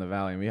 I grew up in the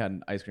valley, and we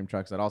had ice cream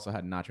trucks that also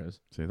had nachos.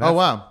 See, Oh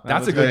wow,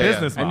 That's a was good good.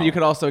 business model. And you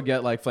could also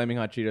get like flaming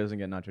hot Cheetos and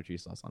get nacho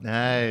cheese sauce on.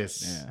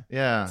 nice.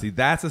 Yeah. See,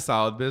 that's a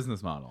solid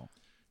business model.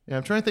 Yeah,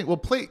 I'm trying to think.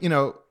 Well,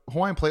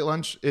 Hawaiian plate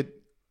lunch.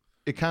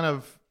 It kind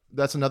of,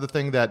 that's another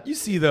thing that. You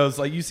see those,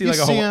 like you see like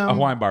see a 'em.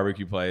 Hawaiian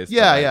barbecue place.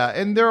 Yeah, but, like,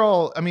 yeah, and they're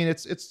all. I mean,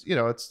 it's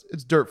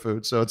dirt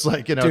food, so it's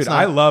like Dude, it's not,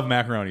 I love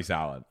macaroni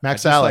salad. mac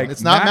It's just salad. like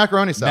It's not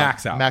macaroni salad. Mac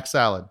salad. Mac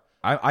salad.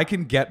 I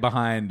can get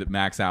behind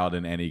mac salad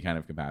in any kind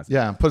of capacity.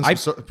 Yeah, put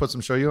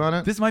some shoyu on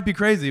it. This might be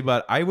crazy,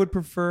 but I would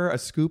prefer a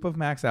scoop of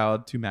mac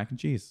salad to mac and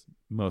cheese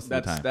most of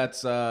the time.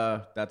 That's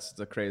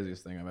the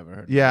craziest thing I've ever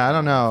heard. Yeah, I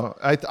don't know.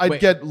 I'd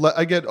Wait.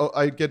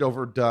 get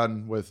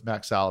overdone with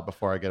mac salad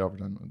before I get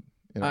overdone with.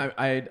 You know.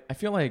 I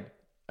feel like.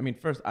 I mean,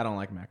 first, I don't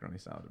like macaroni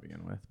salad to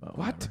begin with. But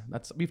What?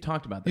 whatever. We've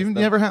talked about this. You've though.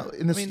 never had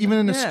even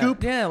in a yeah,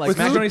 scoop. Yeah, like with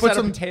macaroni food, put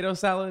salad, some- potato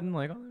salad, and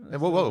like.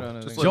 Whoa.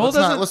 Just like, Joel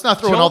let's not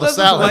throw in Joel all the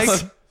doesn't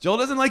salads. Joel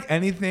doesn't like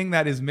anything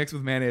that is mixed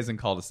with mayonnaise and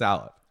called a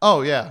salad.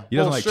 Oh yeah. He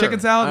doesn't Well, like sure. chicken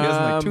salad. He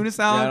doesn't like tuna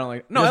salad. Yeah, I don't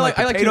like. He No, I doesn't like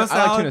potato tuna. I like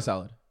salad. tuna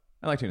salad.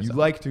 I like tuna You salad.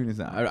 like tuna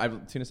salad? I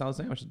tuna salad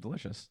sandwich is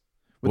delicious.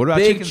 What With about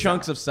big chicken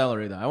chunks salad? of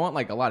celery though? I want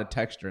like a lot of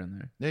texture in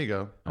there. There you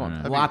go. I want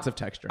Have lots of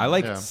texture. I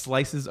like Yeah.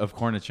 slices of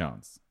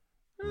cornichons.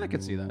 I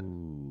could see that.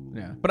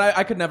 Yeah, but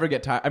I could never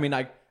get tired. I mean,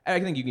 I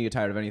think you can get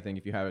tired of anything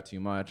if you have it too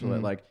much.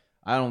 Like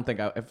I don't think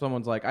if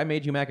someone's like, I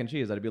made you mac and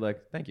cheese, I'd be like,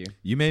 thank you.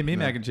 You made me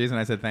mac and cheese, and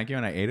I said thank you,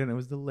 and I ate it, and it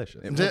was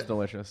delicious. It was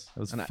delicious.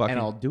 was and, fucking- and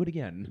I'll do it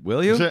again.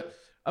 Will you? Shit.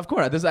 Of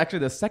course. This is actually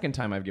the second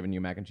time I've given you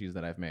mac and cheese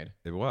that I've made.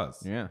 It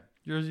was. Yeah.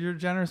 You're a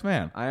generous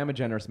man. I am a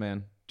generous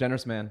man.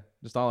 Generous man.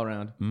 Just all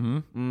around.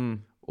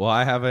 Well,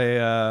 I have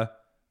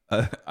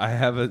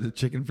a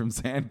chicken from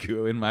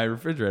Zanku in my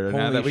refrigerator now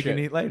Holy that we shit.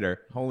 can eat later.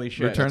 Holy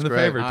shit. Return That's the great.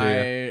 favor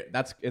to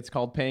you. It's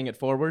called paying it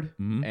forward,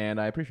 and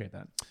I appreciate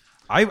that.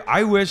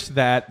 I wish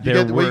that You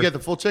there get, were. you get the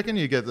full chicken.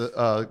 You get the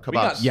kebabs.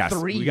 got- Yes,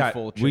 Three we got.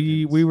 full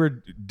We chickens.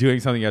 were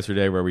doing something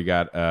yesterday where we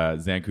got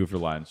Zanku for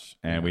lunch,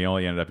 and we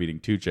only ended up eating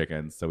 2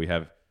 chickens. So we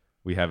have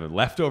a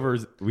leftover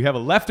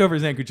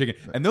Zanku chicken,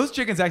 and those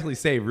chickens actually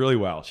save really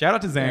well. Shout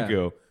out to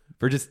Zanku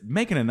for just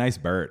making a nice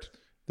bird.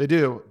 They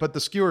do, but the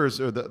skewers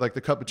or the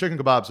chicken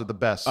kebabs are the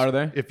best. Are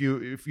they? But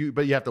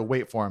you have to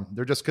wait for them.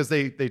 They're just because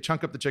they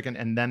chunk up the chicken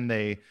and then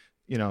they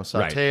saute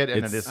Right. it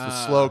and It's-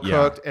 it's slow yeah.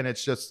 cooked and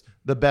it's just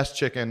the best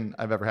chicken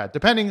I've ever had,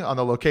 depending on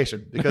the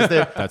location because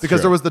That's because true.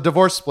 there was the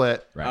divorce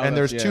split Right. and Oh,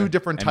 there's that's- 2 yeah.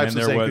 different And types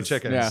then of there Zanku was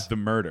chickens. the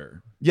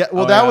murder. Yeah,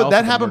 well Oh, yeah, also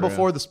that the happened murder,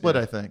 before the split,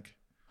 I think.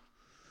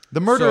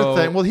 The murder So-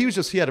 thing. Well, he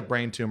had a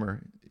brain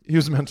tumor. He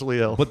was mentally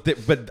ill.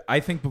 But I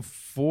think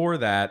before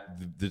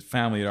that, the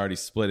family had already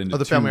split into Oh,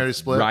 the 2 family already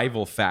split?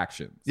 rival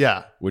factions.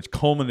 Yeah. which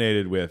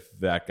culminated with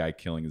that guy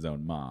killing his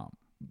own mom.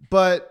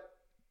 But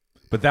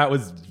But that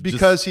was just-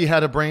 because he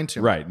had a brain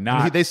tumor. Right,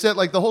 not- And they said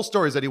like the whole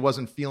story is that he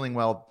wasn't feeling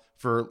well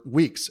for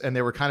weeks and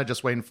they were kind of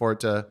just waiting for it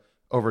to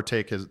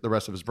overtake the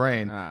rest of his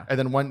brain. And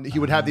then when he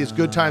would have these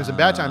good times and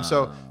bad times.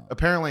 So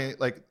apparently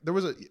like there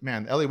was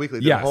LA Weekly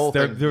did a yes, whole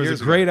there thing. was years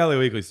a ago. great LA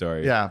Weekly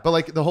story. Yeah, but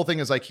like the whole thing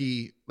is like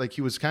he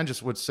was kind of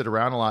just would sit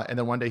around a lot, and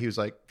then one day he was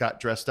like got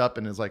dressed up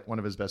in his like one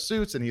of his best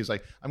suits, and he was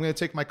like, "I'm going to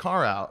take my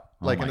car out."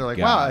 Like, my and they're like,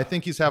 God. "Wow, I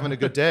think he's having a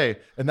good day,"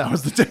 and that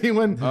was the day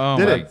when Oh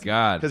did my it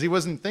God. because he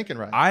wasn't thinking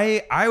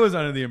right. I was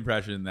under the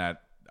impression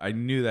that I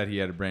knew that he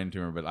had a brain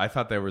tumor, but I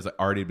thought there was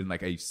already been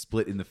like a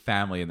split in the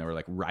family and there were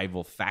like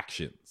rival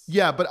factions.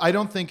 Yeah, but I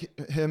don't think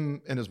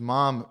him and his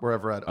mom were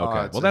ever at Okay,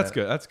 odds. well in that's it.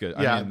 good. That's good.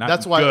 Yeah, I mean, not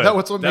that's why- good.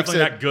 that's what makes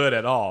Definitely it- not good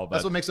at all. But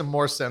That's what makes him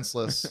more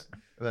senseless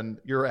than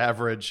your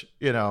average.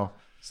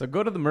 So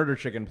go to the murder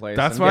chicken place.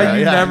 that's and why get-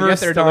 you yeah, never get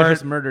their start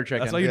delicious murder chicken.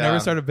 That's why you Yeah. never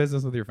start a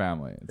business with your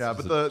family. It's Yeah, just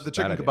but a the bad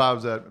chicken idea.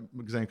 kebabs at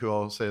Zanku,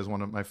 I'll say, is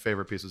one of my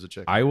favorite pieces of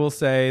chicken. I will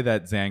say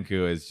that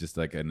Zanku is just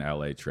like an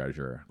LA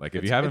treasure. Like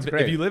if you haven't, it's if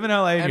great. you live in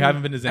LA and you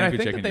haven't been to Zanku and I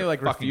think Chicken, that they you're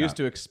like fucking refuse up.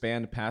 to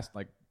expand past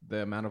like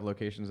the amount of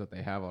locations that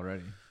they have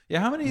already. Yeah,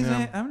 how many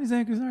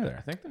Zankus are I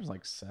there? think there's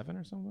like 7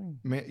 or something.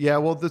 Yeah,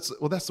 well, that's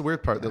the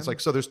weird part. That's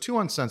like so. There's 2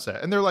 on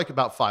Sunset, and they're like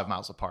about 5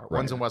 miles apart.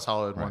 One's in West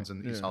Hollywood, one's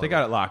in East Hollywood. They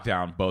got it locked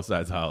down, both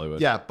sides of Hollywood.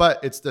 Yeah,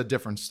 but it's the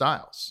different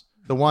styles.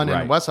 The one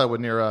Right. in West Hollywood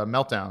near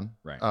Meltdown,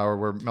 Right. Or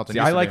where Meltdown. See,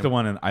 used I to like be. the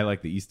one, and I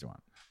like the East one.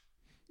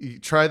 You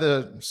try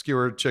the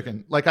skewered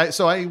chicken. Like I was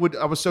so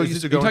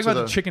used to You going talking to about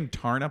the the chicken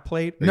tarna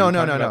plate? Or No, you no,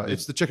 talking no, no. about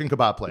It's the chicken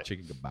kebab plate.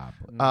 chicken kebab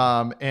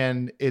plate.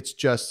 And it's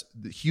just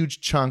the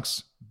huge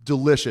chunks,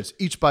 delicious.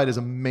 Each bite is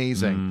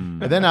amazing.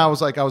 Mm. And then I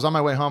was on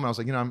my way home, and I was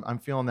like, I'm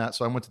feeling that.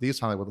 So I went to the East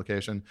Hollywood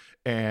location,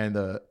 and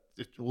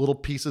little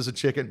pieces of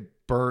chicken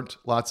burnt,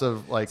 lots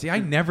of like. See, I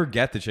never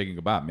get the chicken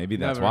kebab. Maybe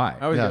that's Never. why.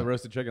 I always Yeah. get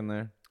roasted chicken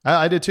there.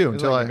 I did too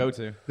It's until like I a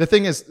go-to. The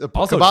thing is,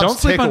 Also, kebabs don't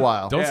sleep take on a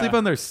while. Don't Yeah. sleep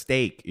on their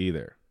steak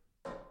either.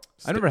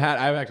 I've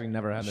actually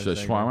never had The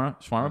this.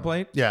 shawarma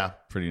plate, Yeah,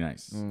 pretty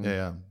nice,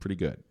 yeah. pretty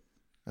good.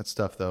 That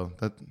stuff though,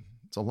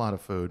 it's a lot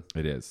of food.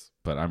 It is,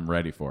 but I'm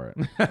ready for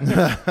it.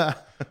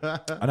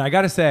 And I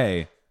gotta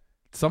say,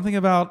 something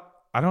about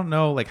I don't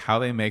know like how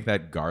they make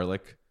that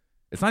garlic.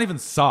 It's not even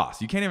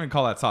sauce. You can't even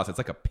call that sauce. It's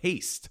like a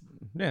paste.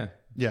 Yeah.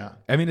 Yeah,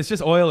 I mean, it's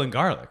just oil and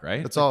garlic,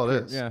 right? that's all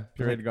it is. Yeah.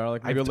 Pureed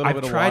garlic. Maybe I've, a little I've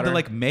bit of tried water. to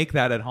like make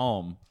that at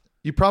home.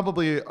 You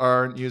probably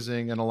aren't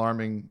using an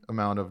alarming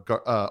amount of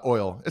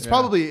oil. It's Yeah.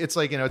 probably it's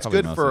like it's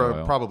Probably good for mostly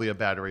oil. probably a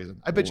bad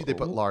reason. I bet you they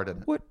put lard in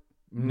it. What?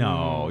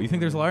 No, you think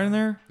there's lard in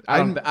there?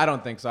 I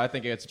don't think so. I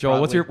think it's Joel,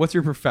 probably, what's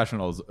your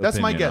professional's That's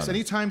my opinion guess. on it?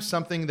 Anytime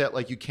something that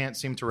like you can't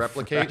seem to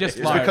replicate Just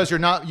is lard. because you're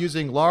not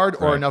using lard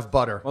or Right. enough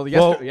butter. Well,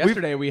 Well,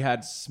 yesterday we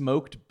had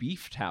smoked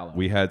beef tallow.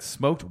 We had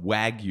smoked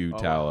Wagyu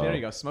tallow. There you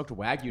go, smoked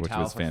Wagyu Which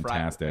tallow was for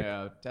fantastic.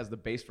 fried, as the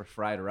base for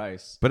fried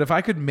rice. But if I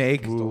could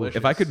make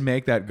delicious.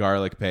 that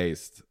garlic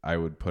paste, I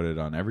would put it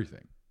on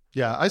everything.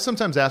 Yeah, I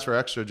sometimes ask for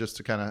extra just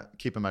to kind of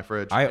keep in my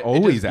fridge. I It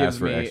always just ask gives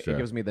for me, extra. It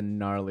gives me the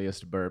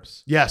gnarliest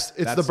burps. yes,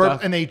 it's That the burp,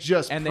 stuff- and they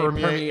just and they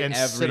permeate permeate and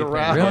sit everything.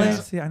 around. Really? Yeah.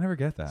 See, I never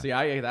get that. See,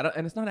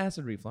 and it's not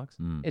acid reflux.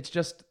 It's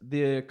just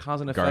the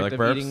cause and effect Garlic of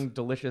burps? eating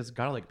delicious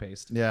garlic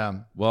paste. Yeah,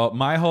 Well,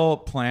 my whole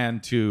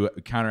plan to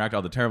counteract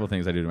all the terrible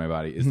things I do to my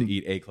body is to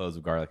eat 8 cloves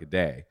of garlic a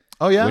day.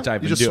 oh yeah, Which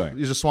I've you been just, doing.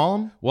 You just swallow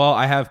them. Well,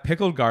 I have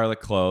pickled garlic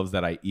cloves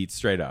that I eat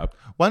straight up.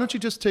 Why don't you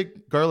just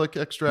take garlic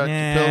extract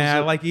Nah, pills? I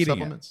or like eating it.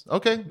 supplements?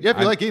 Okay, yeah, if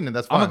you I'm- like eating it,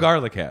 that's fine. I'm a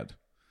garlic head.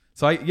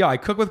 So I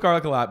cook with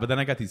garlic a lot, but then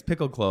I got these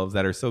pickled cloves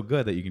that are so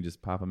good that you can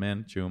just pop them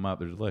in, chew them up.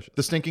 They're delicious.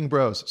 The Stinking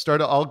Bros. Start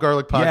an all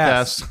garlic podcast.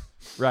 Yes.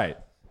 Right.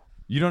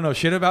 You don't know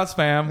shit about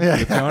spam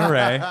with Jonah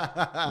Ray.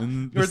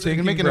 And the You can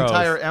Stinking make an Bros.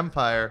 entire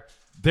empire.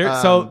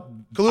 So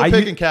Kahlua I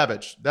pig u- and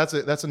cabbage.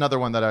 That's another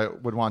one that I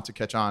would want to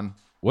catch on.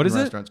 What in is it?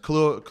 restaurants.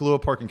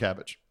 Kahlua pork and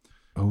cabbage.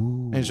 Oh.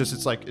 And it's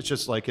just like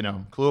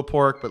Kahlua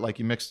pork, but like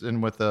you mix it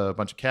in with a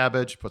bunch of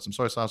cabbage, put some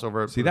soy sauce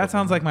over it. See, that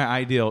sounds like my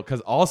ideal because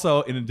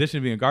also, in addition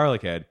to being a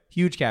garlic head,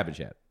 huge cabbage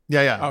head.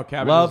 yeah. Oh,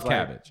 cabbage! Love is like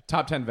cabbage.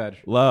 Top 10 veg.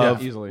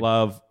 Love, Yeah, easily.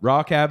 love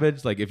raw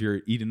cabbage. Like if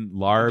you're eating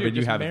larb Dude, and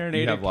you just have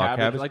marinated raw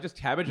cabbage. like just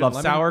cabbage Love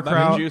and lemon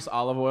sauerkraut. juice,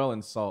 olive oil,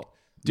 and salt.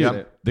 Dude,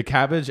 Yep. the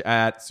cabbage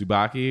at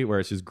Tsubaki where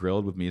it's just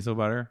grilled with miso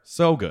butter,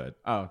 so good.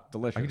 Oh,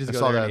 delicious! I could just I go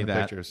saw there that and in eat the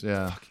that. pictures.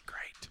 Yeah. Fucking great.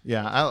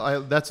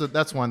 Yeah,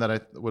 that's one that I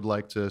would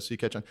like to see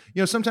catch on.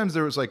 Sometimes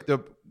there was like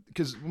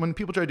because when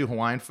people try to do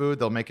Hawaiian food,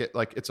 they'll make it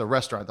like it's a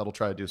restaurant that'll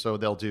try to do. So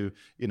they'll do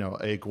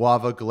a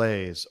guava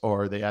glaze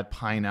or they add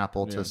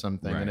pineapple to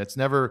something, Right. and it's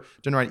never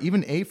done right.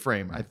 Even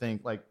A-frame, I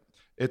think like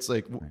it's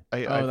like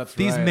that's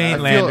These right.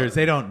 mainlanders,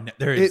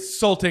 they're It-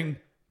 insulting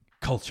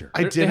culture.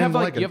 I They didn't have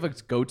like you it.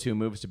 have go-to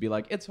moves to be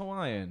like it's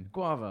Hawaiian,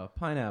 guava,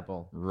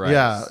 pineapple. Right.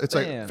 Yeah, it's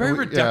like Damn. Very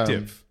yeah.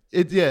 reductive.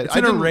 It's It's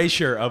an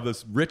erasure of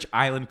this rich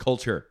island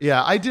culture.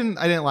 Yeah, I didn't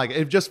like it.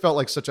 It just felt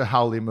like such a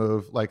Howley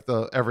move, like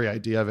every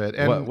idea of it.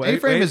 And Wait,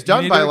 A-frame is you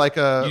done need by to- like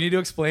a. You need to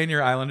explain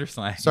your islander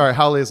slang. Sorry,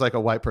 Howley is like a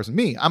white person.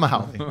 Me, I'm a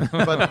Howley,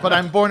 but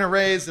I'm born and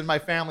raised, and my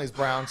family's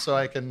brown, so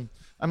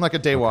I'm like a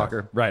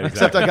daywalker. Right,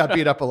 Except exactly. I got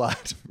beat up a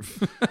lot.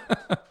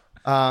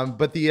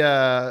 But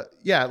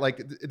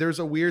there's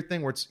a weird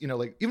thing where it's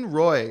like even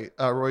Roy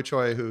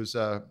Choi, who's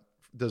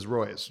does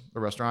Roy's, the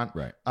restaurant,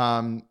 Right.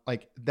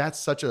 Like that's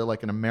such a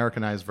like an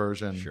Americanized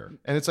version. Sure.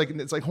 And it's like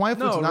Hawaiian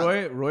food's No,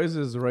 not. Roy's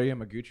is Roy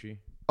Yamaguchi.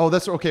 Oh,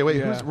 that's okay.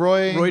 Wait, who's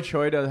Roy? Roy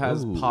Choida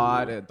has Ooh.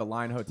 pod at the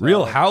Line Hotel.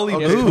 Real Howley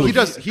Okay, move. he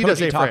does Koji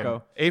A-frame.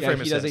 Taco. A-frame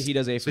Yeah, he does assist. he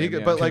does So A-frame. he could-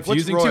 yeah. but like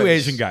what's Confusing two Roy's?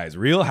 Asian guys.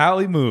 Real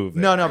Howley move.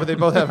 No, but they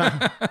both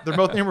have. They're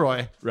both named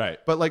Roy. Right.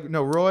 But like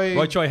no Roy.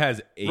 Roy Choi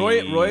has a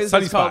Roy's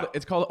sunny is called spot.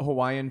 it's called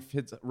Hawaiian.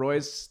 It's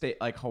Roy's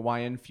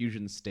Hawaiian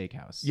fusion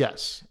steakhouse.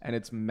 Yes. and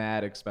it's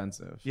mad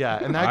expensive. Yeah,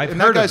 and I've that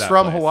heard of guy's that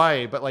from place.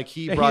 Hawaii, but like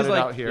he Yeah, brought he's it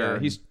like, out here. Yeah,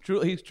 he's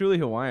truly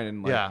Hawaiian.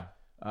 And like,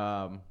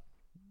 Yeah.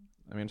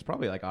 I mean, it's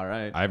probably like all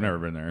right. I've never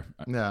been there.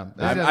 Yeah,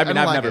 I've don't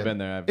never like it. been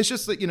there. It's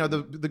just that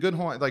the good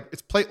Hawaiian, like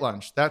it's plate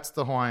lunch. That's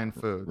the Hawaiian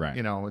food, Right.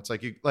 It's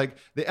like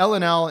the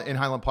L&L in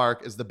Highland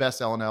Park is the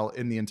best L&L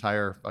in the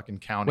entire fucking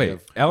county. Wait,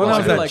 of L&L Well, is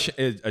I that feel like-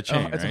 is a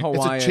chain, it's a right?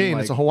 Hawaiian. It's a chain.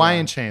 like, It's a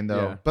Hawaiian yeah. chain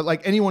though, Yeah. but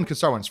like anyone can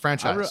start one. It's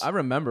franchise. I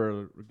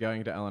remember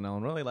going to L&L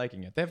and really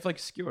liking it. They have like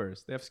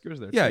skewers. They have skewers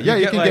there. Yeah, too. yeah,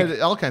 you get, can like- get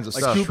all kinds of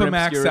like stuff. shrimp Scuba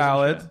Mac skewers and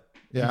salad. shit.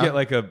 Yeah. You get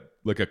like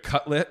a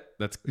cutlet.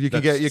 You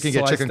can get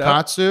sliced chicken up.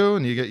 katsu,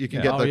 and you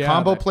can get Oh, the yeah,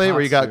 combo that plate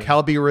where you got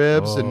katsu. kalbi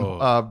ribs and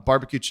Oh.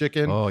 barbecue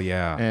chicken. Oh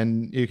yeah.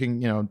 And you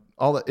can,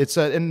 all that. It's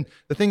and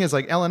the thing is,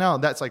 like L&L,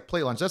 that's like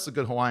plate lunch. That's the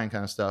good Hawaiian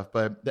kind of stuff.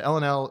 But the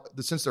L&L,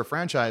 since they're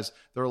franchise,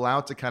 they're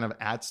allowed to kind of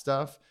add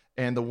stuff.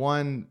 And the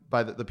one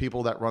by the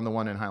people that run the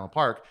one in Highland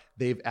Park,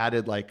 they've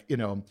added like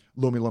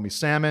lomi lomi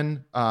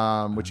salmon,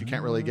 which you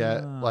can't really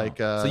get. Like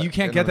so you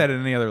can't get that in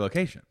any other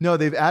location. No,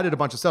 they've added a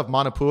bunch of stuff.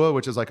 Manapua,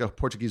 which is like a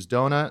Portuguese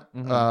donut.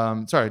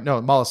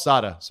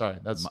 Malasada. Sorry,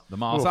 that's The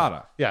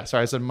malasada. Yeah,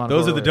 sorry, I said Manapua.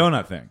 Those are the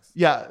earlier. donut things.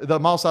 Yeah, the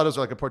malasadas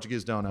are like a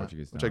Portuguese donut,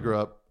 Portuguese which I donut. grew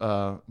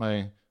up.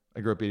 My I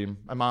grew up eating.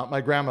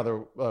 My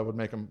grandmother would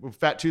make them.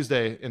 Fat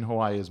Tuesday in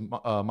Hawaii is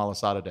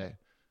malasada day.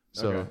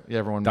 So yeah,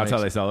 everyone. That's how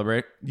makes- they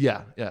celebrate.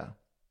 Yeah, yeah.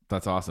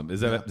 That's awesome.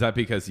 Is that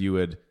because you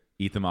would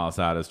eat the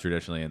malasadas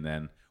traditionally and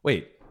then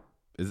wait?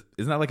 Isn't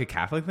that like a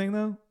Catholic thing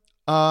though?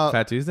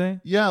 Fat Tuesday?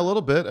 Yeah, a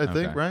little bit. I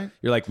think Okay. right.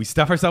 You're like we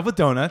stuff ourselves with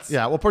donuts.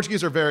 Yeah. Well,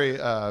 Portuguese are very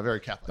very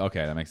Catholic.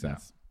 Okay, that makes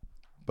sense.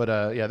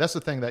 But yeah, that's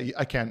the thing that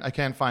I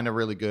can't find a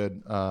really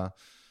good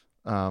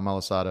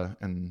malasada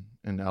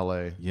in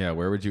LA. Yeah,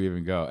 where would you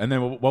even go? And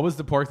then what was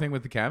the pork thing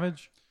with the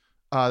cabbage?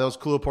 That was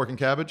Kahlua pork and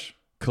cabbage.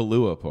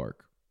 Kahlua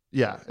pork,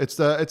 Yeah, it's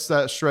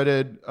that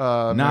shredded,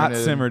 not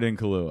marinated- simmered in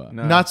Kahlua.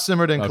 No. not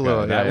simmered in Okay,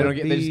 Kahlua. that Yeah, They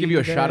don't they just give you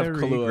a shot of Very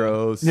Kahlua.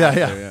 gross. Yeah, So,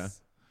 yeah.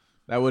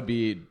 That would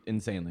be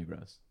insanely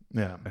gross.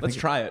 yeah. Let's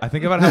try it. I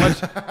think about how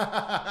much,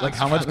 like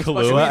how much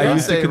Kahlua I good.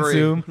 used to Savory.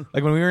 consume.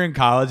 Like when we were in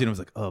college, and it was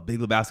like, oh, Big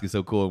Lebowski is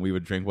so cool, and we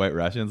would drink White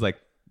Russians. Like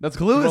That's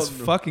Kahlua is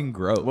well, fucking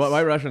gross. Well,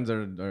 White Russians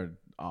are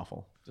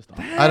awful. Just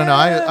awful. I don't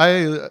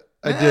know.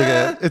 I dig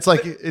it. It's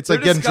like They're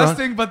getting drunk.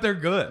 disgusting, but they're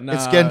good. No.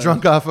 It's getting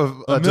drunk off of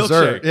a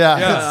dessert. milkshake. Yeah.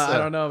 Yeah. it's, I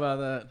don't know about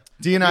that.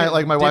 Dee and I,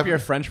 like my Dip wife, your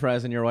French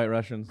fries in your White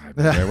Russians.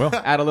 Maybe I will.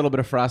 Add a little bit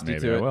of frosty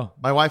Maybe to I it. will.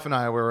 my wife and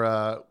I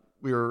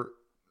we were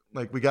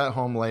like, we got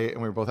home late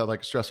and we both had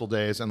like stressful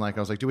days. And like, I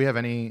was like, do we have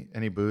any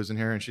booze in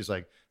here? And she's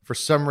like, for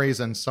some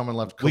reason, someone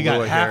left Kahlua We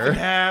got half here. and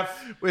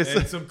half With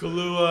and some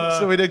Kahlua.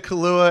 So we did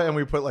Kahlua and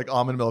we put like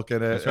almond milk in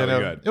it. That's really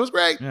and good. It was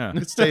great. Yeah.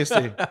 It's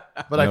tasty.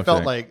 But I No felt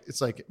shame. like it's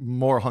like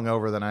more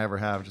hungover than I ever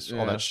have. Just all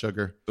Yeah. that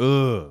sugar.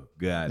 Oh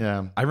god.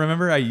 Yeah. I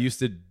remember I used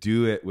to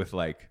do it with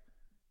like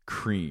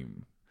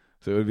cream.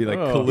 So it would be like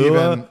Oh. Kahlua,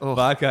 Even- ugh.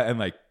 vodka, and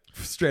like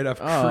straight up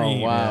Oh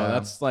cream. wow, yeah.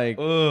 that's like.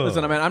 Ugh.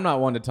 Listen, I mean, I'm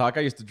not one to talk. I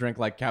used to drink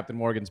like Captain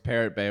Morgan's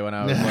Parrot Bay when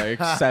I was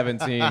like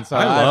 17. So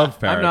I love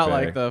Parrot I'm not Bay.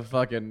 like the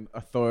fucking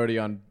authority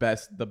on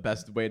the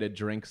best way to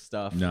drink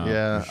stuff. No.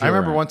 Yeah, sure I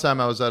remember aren't. one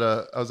time I was at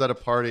a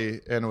party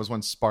and it was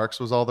when Sparks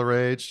was all the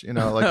rage. You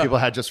know, like people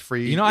had just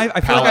free. You know, I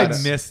feel like I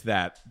pallets. missed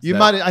that. You That-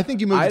 might. I think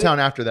you moved I to town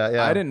after that.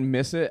 Yeah, I didn't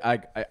miss it.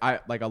 I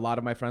like a lot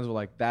of my friends were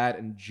like that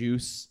and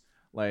Juice.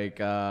 Like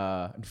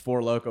and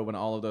Four Loko when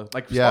all of the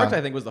like Yeah. Sparks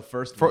I think was the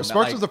first For- one. that,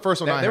 Sparks like, was the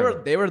first one They, I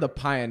they had. were the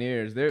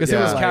pioneers. because Yeah.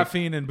 it was like-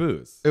 caffeine and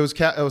booze. It was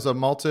it was a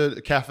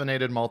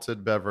caffeinated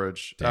malted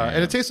beverage,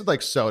 and it tasted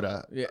like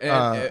soda.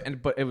 Yeah,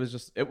 but it was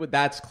just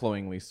that's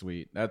cloyingly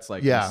sweet. That's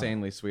like Yeah.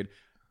 insanely sweet.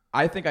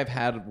 I think I've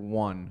had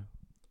one.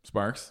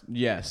 Sparks.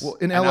 Yes. Well,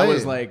 in and LA I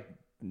was like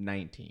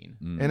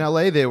 19. In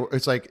LA,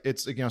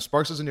 it's you know,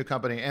 Sparks is a new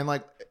company, and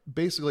like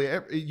basically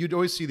you'd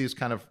always see these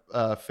kind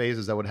of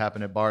phases that would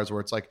happen at bars where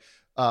it's like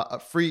a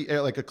free,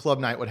 like a club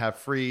night would have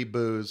free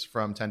booze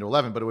from 10 to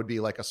 11, but it would be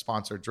like a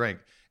sponsored drink.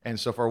 And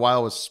so for a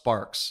while it was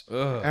Sparks.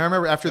 And I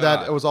remember after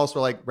that it was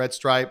also like Red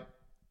Stripe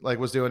like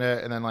was doing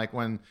it, and then like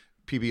when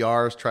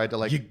PBRs tried to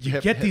like You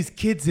get these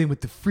kids in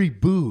with the free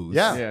booze.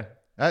 yeah. Yeah.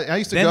 I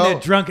used to Then go. they're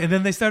drunk, and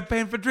then they start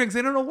paying for drinks.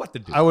 They don't know what to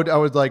do. I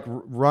would like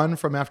run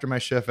from after my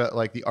shift at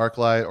like the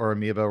ArcLight or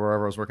Amoeba,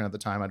 wherever I was working at the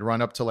time. I'd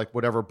run up to like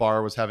whatever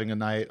bar was having a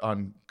night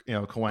on, you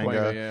know, Cahuenga,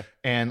 Cahuenga, yeah.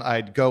 and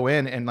I'd go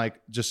in and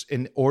like just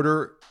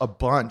order a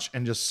bunch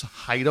and just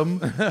hide them,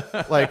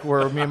 like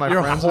where me and my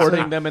You're friends hoarding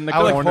would sit. them in the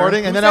I was corner.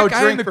 hoarding, and Who's then I that would guy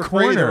in drink the for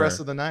free the corner? rest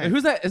of the night.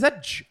 Who's that? Is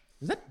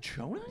that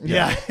Jonah?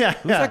 Yeah, yeah,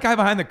 Who's that guy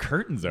behind the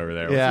curtains over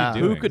there? What's Yeah. he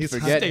Who doing? Who could He's-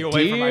 forget Stay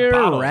away from my Dear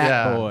bottle. Rat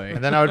Yeah. Boy?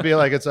 And then I would be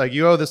like, it's like,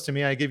 you owe this to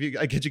me. I get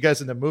you guys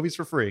into movies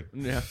for free.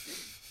 Yeah.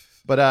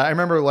 But I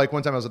remember like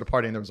one time I was at a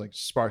party and there was like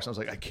Sparks. And I was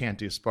like, I can't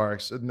do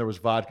Sparks. And there was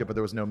vodka, but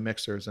there was no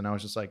mixers. And I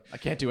was just like, I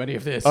can't do any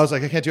of this. I was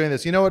like, I can't do any of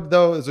this. You know what,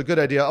 though, is a good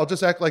idea. I'll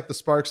just act like the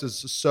Sparks is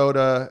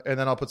soda, and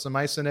then I'll put some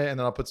ice in it, and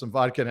then I'll put some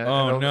vodka in it.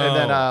 Oh, and, no. and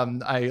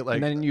then I like,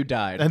 and then you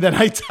died. I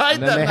died.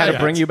 And then they had to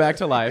bring you back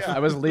to life. I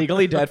was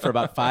legally dead for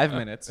about 5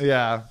 minutes.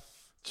 Yeah,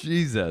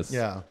 Jesus.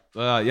 yeah.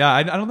 Yeah.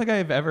 I don't think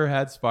I've ever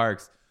had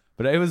Sparks,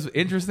 but it was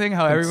interesting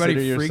how everybody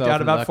Consider freaked yourself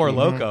out about Four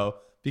lucky. Loko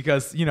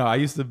because, you know, I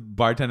used to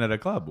bartend at a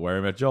club where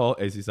I met Joel,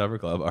 AC Supper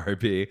Club,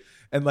 RIP,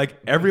 and like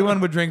everyone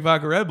would drink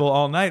vodka Red Bull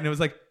all night, and it was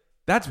like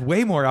that's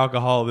way more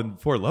alcohol than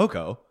Four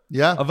Loko.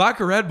 Yeah. A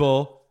vodka Red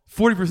Bull,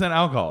 40%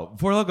 alcohol.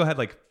 Four Loko had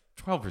like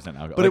 12%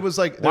 alcohol. But it was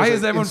like, why there's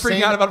is an everyone freaking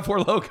insane- out about Four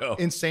Loko?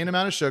 Insane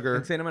amount of sugar.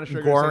 Insane amount of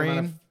sugar. Guarine,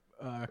 insane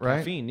amount of, right?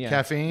 caffeine. Yeah.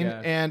 Caffeine,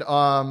 Yeah. and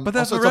But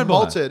that's also what it's a Red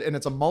Bull has. malted, and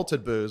it's a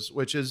malted booze,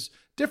 which is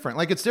different.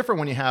 Like it's different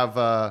when you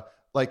have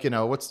like, you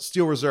know, what's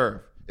Steel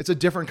Reserve. It's a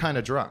different kind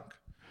of drunk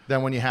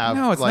than when you have.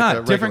 No, it's like not. a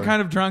Different regular-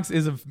 kind of drunks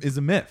is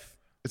a myth.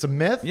 It's a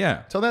myth.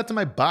 Yeah. Tell that to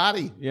my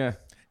body. Yeah.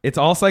 It's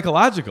all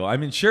psychological. I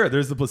mean, sure,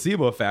 there's the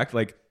placebo effect.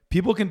 Like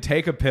people can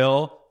take a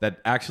pill that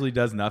actually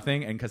does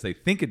nothing, and because they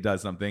think it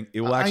does something,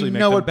 it will actually I make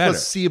know them what better.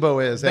 placebo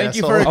is. Thank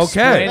you asshole. for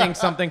explaining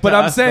something to But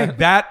I'm us saying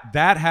that-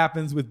 that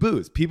happens with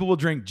booze. People will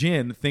drink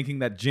gin thinking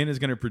that gin is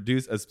going to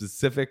produce a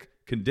specific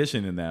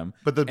condition in them.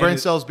 But the And brain it-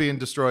 cells being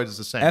destroyed is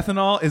the same.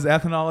 Ethanol is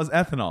ethanol is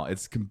ethanol.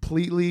 It's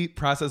completely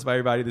processed by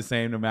your body the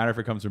same, no matter if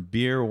it comes from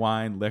beer,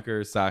 wine,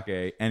 liquor,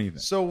 sake, anything.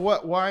 So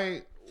what?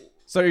 Why?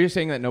 So you're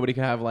saying that nobody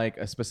could have like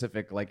a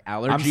specific like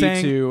allergy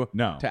saying to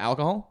no. to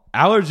alcohol?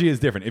 Allergy is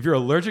different. If you're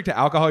allergic to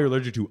alcohol, you're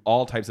allergic to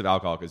all types of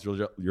alcohol because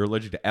you're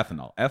allergic to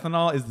ethanol.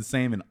 Ethanol is the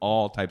same in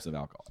all types of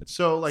alcohol. It's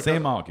So like same a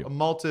molecule.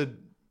 malted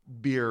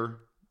beer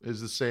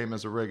is the same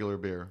as a regular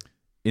beer.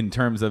 In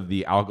terms of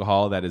the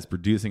alcohol that is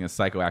producing a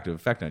psychoactive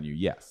effect on you,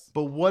 yes.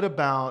 But what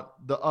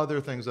about the other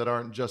things that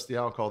aren't just the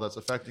alcohol that's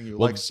affecting you?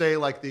 Well, like say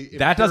like the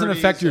That doesn't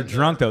affect your impurities and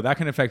drunk, though. That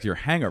can affect your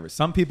hangover.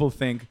 Some people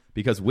think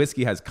because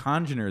whiskey has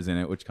congeners in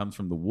it, which comes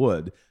from the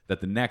wood,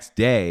 that the next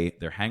day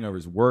their hangover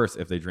is worse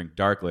if they drink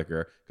dark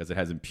liquor because it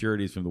has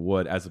impurities from the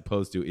wood, as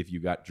opposed to if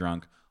you got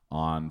drunk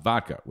on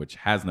vodka, which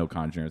has no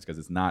congeners because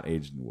it's not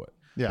aged in wood.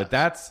 Yes. But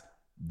that's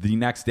the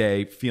next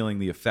day feeling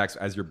the effects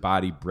as your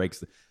body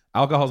breaks.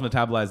 Alcohol is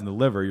metabolized in the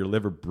liver. Your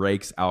liver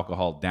breaks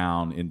alcohol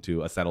down into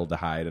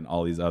acetaldehyde and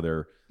all these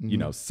other,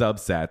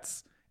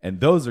 subsets.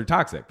 And those are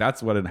toxic.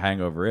 That's what a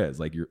hangover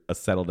is. Like your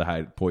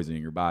acetaldehyde poisoning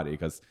your body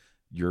because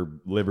your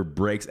liver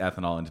breaks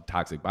ethanol into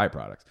toxic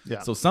byproducts.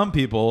 Yeah. So some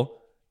people,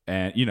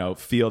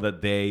 feel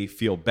that they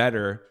feel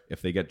better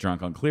if they get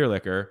drunk on clear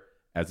liquor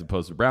as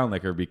opposed to brown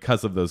liquor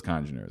because of those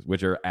congeners,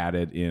 which are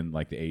added in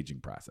like the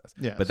aging process.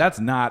 Yes. But that's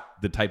not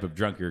the type of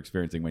drunk you're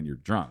experiencing when you're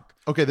drunk.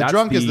 Okay, the That's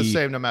drunk is the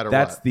same no matter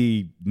That's what.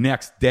 the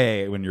next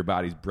day when your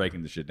body's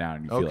breaking the shit down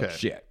and you feel like Okay.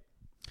 shit.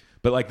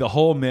 But like the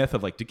whole myth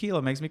of like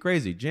tequila makes me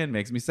crazy, gin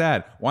makes me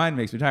sad, wine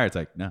makes me tired. It's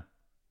like, no,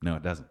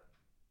 it doesn't.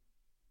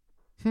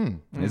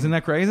 Isn't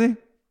that crazy?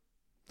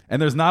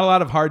 And there's not a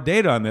lot of hard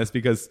data on this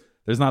because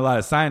there's not a lot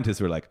of scientists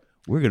who are like,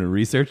 we're going to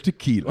research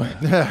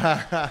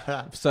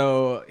tequila.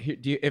 So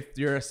if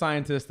you're a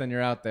scientist, then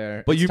you're out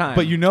there. But It's time.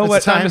 but you know It's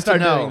what? time to start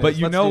know. doing this. But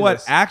you Let's know do what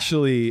this.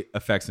 actually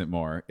affects it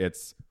more?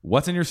 It's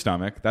what's in your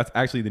stomach. That's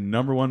actually the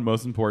number one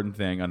most important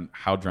thing on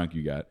how drunk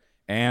you get,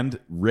 and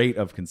rate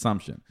of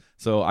consumption.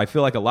 So I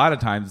feel like a lot of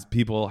times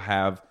people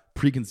have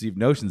preconceived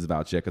notions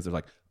about shit because they're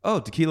like, oh,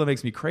 tequila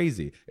makes me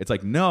crazy. It's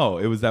like, no,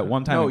 it was that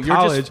one time No, in you're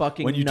just college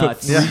fucking when you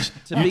nuts. took Yeah.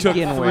 To you took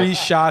begin with. 3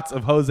 shots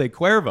of Jose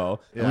Cuervo,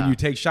 and when Yeah. you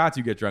take shots,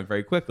 you get drunk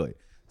very quickly.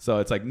 So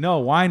it's like, no,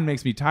 wine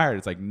makes me tired.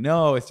 It's like,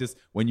 no, it's just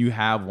when you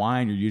have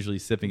wine, you're usually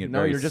sipping it No,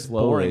 very you're just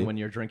slowly. boring when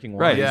you're drinking wine.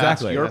 Right, Yeah,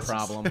 exactly. It's your Yes.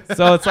 problem.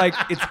 So it's like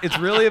it's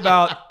really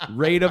about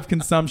rate of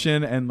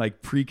consumption and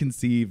like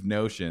preconceived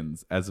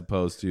notions as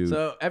opposed to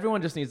So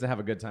everyone just needs to have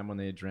a good time when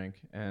they drink,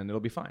 and it'll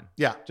be fine.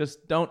 Yeah.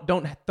 Just don't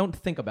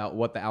think about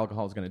what the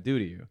alcohol is going to do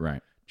to you.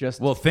 right. Just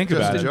Well, think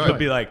Just about it. enjoy You'll it.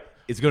 be like,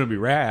 it's going to be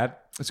rad.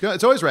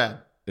 It's always rad.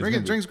 gonna be-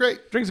 Drink's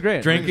great. drink's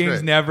great. Drinking's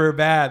great. never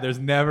bad. There's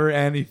never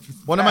any.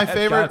 One of my bad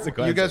favorite.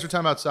 consequences. You guys were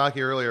talking about sake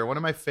earlier. One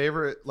of my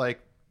favorite like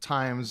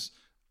times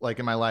like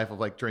in my life of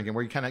like drinking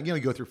where you kind of you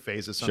go through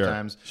phases Sure,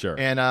 sometimes. sure.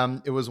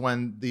 And it was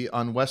when the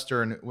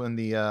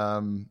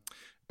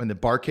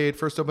Barcade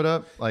first opened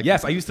up. Like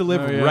Yes, I used to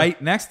live Oh, yeah.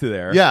 right next to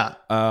there. Yeah.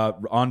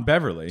 On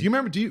Beverly. Do you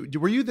remember?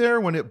 Were you there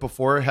when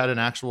before it had an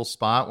actual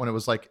spot when it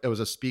was like it was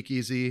a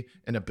speakeasy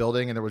in a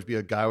building and there would be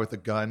a guy with a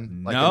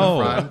gun like No. in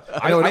the front?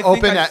 I- And I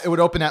think I- it would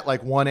open at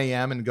like 1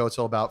 a.m. and go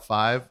till about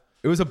 5.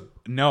 It was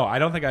no. I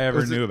don't think I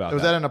ever knew about it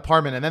was that. at an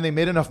apartment, and then they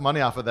made enough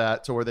money off of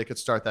that to where they could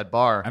start that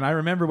bar. And I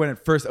remember when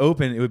it first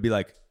opened, it would be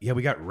like, yeah,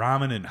 we got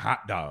ramen and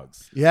hot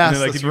dogs. Yes, And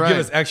they're like, that's if you right. give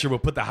us extra, we'll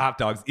put the hot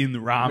dogs in the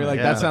ramen. You're like,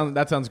 Yeah.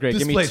 that sounds great. This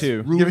Give me place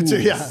 2. rules. Give it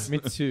to yeah. Me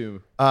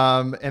 2.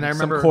 And I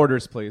remember Some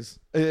quarters, please.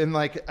 and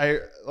I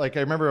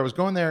remember I was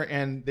going there,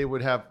 and they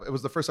would have. It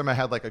was the first time I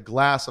had like a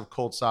glass of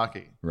cold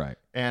sake. Right.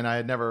 And I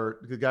had never,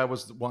 the guy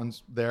was the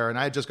ones there, and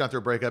I had just gone through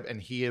a breakup, and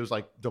he was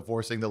like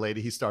divorcing the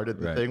lady he started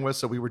the Right. thing with.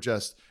 So we were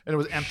just, and it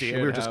was empty,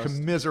 and we were just Shithouse.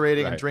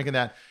 commiserating and Right. drinking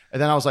that. And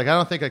then I was like, I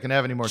don't think I can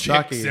have any more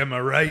Chicks, sake. am I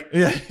right?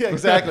 Yeah,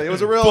 exactly. It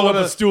was a real Pull one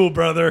up of a stool,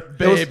 brother.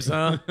 Babes,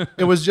 huh?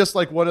 it was just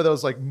like one of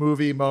those like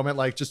movie moment,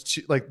 like just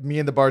like me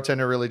and the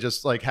bartender really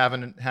just like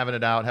having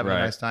it out, having Right.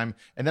 a nice time.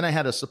 And then I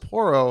had a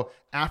Sapporo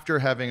after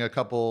having a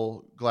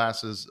couple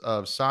glasses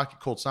of sake,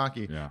 cold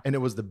sake, Yeah. and it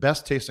was the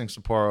best tasting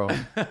Sapporo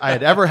I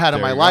had ever had in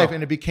There my you life, go.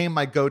 and it became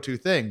my go-to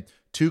thing.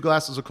 2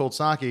 glasses of cold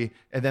sake,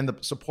 and then the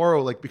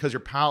Sapporo, like because your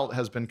palate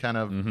has been kind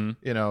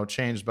of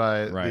changed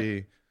by Right.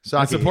 the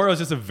And sake. Sapporo is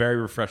just a very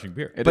refreshing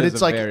beer. It But is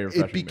it's a like very it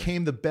refreshing beer.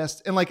 became the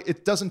best, and like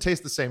it doesn't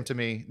taste the same to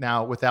me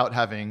now without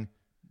having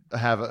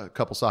have a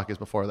couple sakes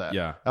before that.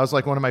 Yeah. that was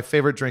like one of my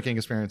favorite drinking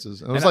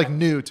experiences. It was And like I-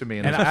 new to me,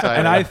 and,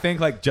 and I think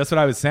like just what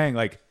I was saying,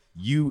 like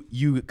you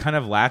kind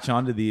of latch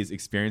onto these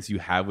experiences you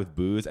have with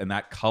booze, and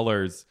that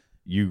colors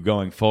you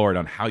going forward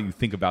on how you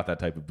think about that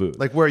type of booze.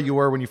 like where you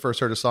were when you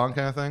first heard a song,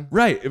 kind of thing.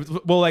 Right. It was,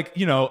 well, like,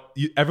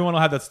 everyone will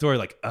have that story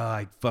like, oh,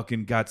 I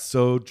fucking got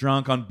so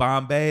drunk on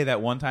Bombay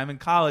that one time in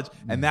college.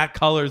 And that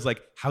colors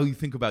like how you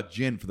think about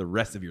gin for the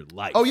rest of your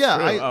life. Oh yeah,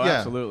 True. yeah,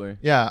 Absolutely.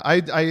 Yeah,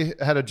 I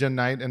had a gin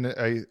night, and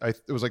it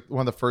was like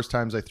one of the first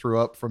times I threw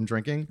up from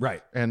drinking.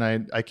 Right. and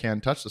I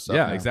can't touch the stuff.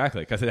 Yeah, now.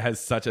 exactly. Because it has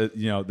such a, that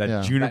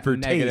Yeah. juniper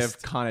That negative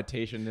taste.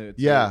 connotation. To it.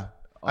 Yeah.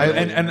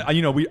 And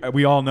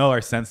we all know our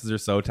senses are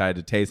so tied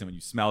to taste, and when you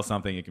smell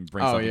something, it can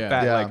bring Oh, something yeah.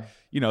 back. Yeah. Like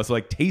so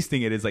like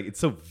tasting it is like, it's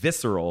so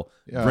visceral,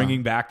 Yeah.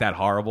 bringing back that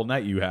horrible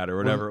night you had or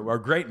whatever, or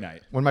great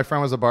night. When my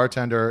friend was a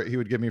bartender, he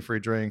would give me free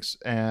drinks,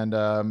 and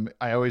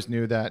I always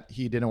knew that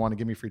he didn't want to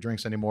give me free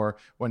drinks anymore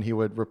when he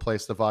would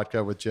replace the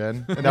vodka with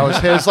gin, and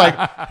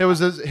that was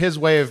his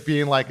way of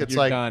being like, it's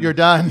You're like done. you're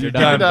done, You're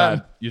done,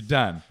 bud. You're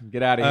done.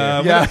 Get out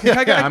of here. Yeah. Can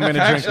I get, I'm gonna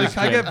drink this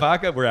Can I gin. get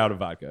vodka? We're out of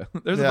vodka.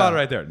 There's a Yeah. bottle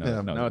right there. No,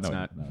 Yeah. No, it's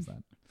not. No, it's not.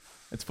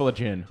 It's full of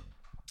gin.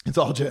 It's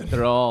all gin.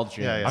 They're all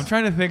gin. Yeah, yeah. I'm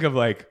trying to think of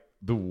like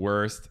the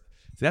worst.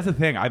 See, that's the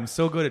thing. I'm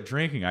so good at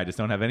drinking. I just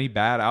don't have any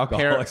bad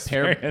alcohol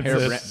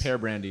experiences. Pear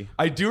brandy.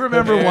 I do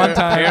remember one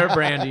time. Pear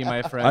brandy,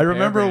 my friend. I Pear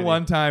remember brandy.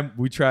 one time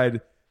we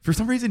tried. For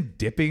some reason,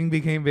 dipping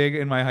became big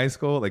in my high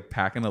school, like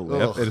packing a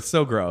lip. Ugh. It's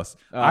so gross.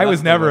 Oh, I was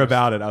that's the never worst.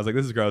 about it. I was like,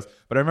 this is gross.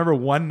 But I remember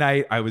one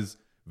night I was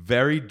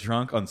very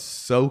drunk on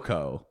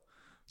SoCo.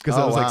 Because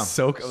Oh, it was wow. like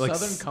SoCo. Like,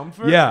 Southern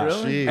Comfort? Yeah.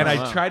 Really? Jeez. And I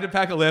Wow. tried to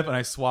pack a lip and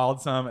I swallowed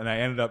some and I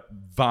ended up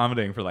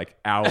vomiting for like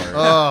hours.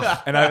 Ugh.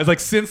 And I was like,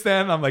 since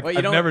then, I'm like, Wait,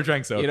 I've never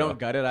drank SoCo. You don't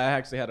gut it. I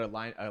actually had a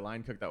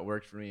line cook that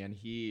worked for me, and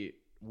he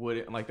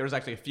would like. There was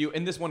actually a few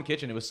in this one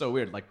kitchen. It was so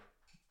weird. Like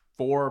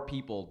 4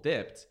 people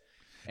dipped.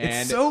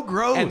 And, so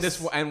gross.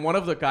 And one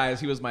of the guys,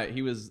 he was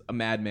a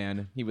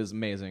madman. He was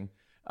amazing.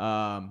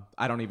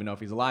 I don't even know if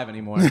he's alive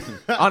anymore.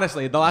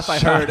 Honestly, the last I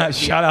heard,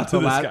 shout out to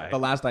this guy. The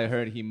last I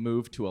heard, he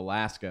moved to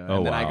Alaska, Oh,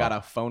 and then I wow. got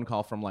a phone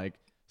call from like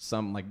it's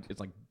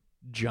like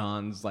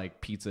John's like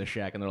pizza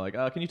shack, and they're like,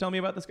 "Can you tell me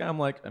about this guy?" I'm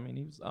like, I mean,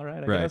 he's all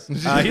right, I Right. guess.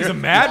 He's a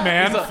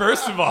madman,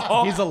 first of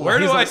all. Where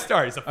do he's I a-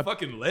 start? He's a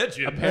fucking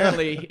legend.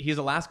 Apparently, he's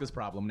Alaska's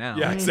problem now.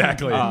 Yeah,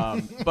 exactly.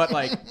 But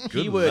like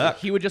Good luck.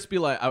 he would just be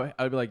like, I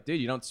would be like, dude,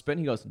 you don't spit. And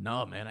he goes,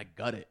 no, man, I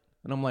gut it.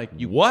 And I'm like,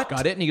 you What?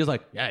 gut it? And he goes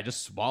like, yeah, I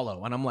just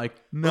swallow. And I'm like,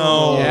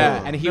 No.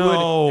 yeah. And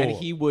No.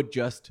 he would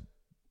just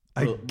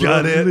I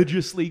gut it.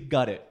 religiously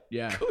gut it.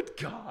 Yeah. Good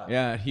God.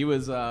 Yeah, he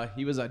was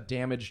a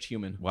damaged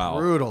human. Wow.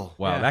 Brutal.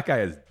 Wow, Yeah. that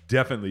guy is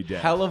definitely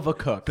dead. Hell of a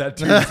cook. That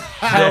dude's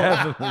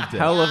definitely dead.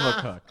 Hell of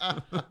a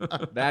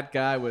cook. That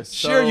guy was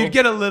so Sure, you'd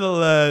get a little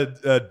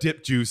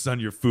dip juice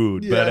on your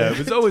food, but Yeah. it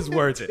was always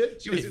worth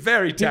it. He was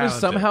very he talented. was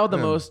somehow the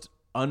most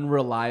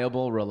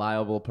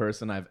reliable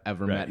person I've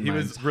ever met. Right. In He my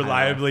was entire life.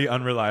 reliably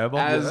unreliable.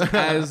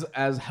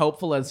 as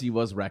helpful as he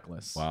was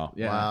reckless. Wow.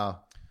 Yeah. Wow.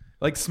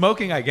 Like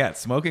smoking, I get.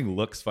 Smoking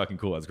looks fucking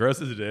cool. As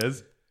gross as it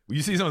is, when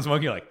you see someone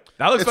smoking, you're like,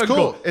 that looks It's fucking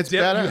cool. cool. It's You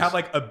badass. have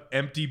like an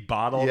empty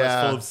bottle Yeah.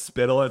 that's full of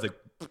spittle. And it's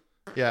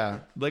Yeah.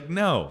 like,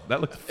 no, that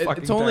looks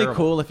fucking It's only terrible.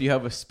 cool if you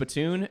have a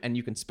spittoon and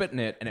you can spit in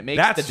it and it makes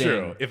That's the ding.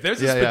 true. If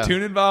there's a Yeah, yeah.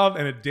 spittoon involved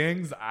and it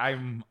dings,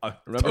 I'm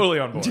totally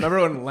on board. Remember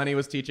when Lenny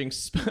was teaching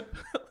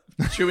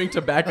chewing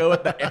tobacco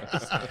at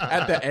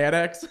the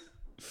annex?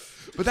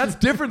 But that's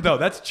different though.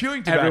 That's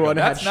chewing tobacco. Everyone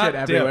had That's not shit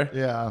everywhere. dip.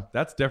 Yeah.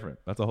 That's different.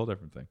 That's a whole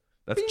different thing.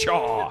 That's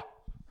chaw.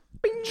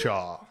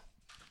 Chaw.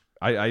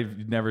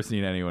 I've never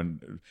seen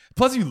anyone.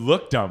 Plus, you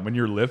look dumb when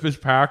your lip is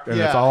packed and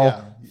it's Yeah, all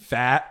yeah.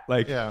 fat.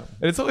 Like, Yeah.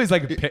 and it's always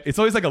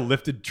like a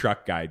lifted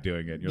truck guy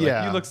doing it. You're Yeah.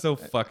 like, you look so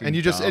fucking. And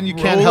you just dumb. and you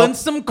can't Rolling help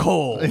some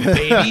coal,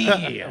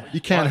 baby. you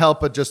can't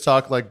help but just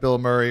talk like Bill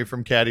Murray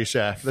from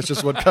Caddyshack. That's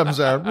just what comes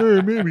out.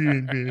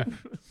 Maybe.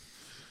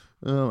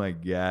 Oh my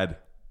god.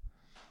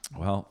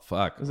 Well,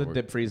 fuck. This is a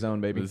dip-free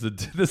zone, baby. This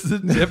is a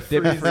dip-free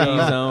Dip-free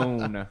zone.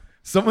 zone.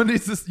 Someone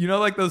needs to,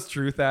 like those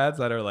truth ads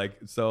that are like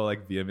so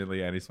like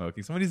vehemently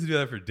anti-smoking. Someone needs to do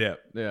that for dip.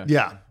 Yeah.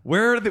 Yeah.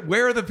 Where are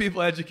the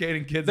people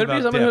educating kids There'd about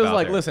be someone dip who's out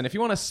like, there? listen, if you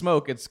want to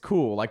smoke, it's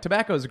cool. Like,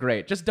 tobacco's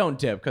great. Just don't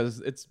dip because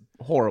it's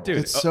horrible. Dude,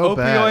 It's so opioid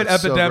bad.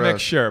 It's so epidemic,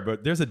 gross. sure,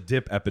 but there's a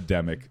dip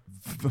epidemic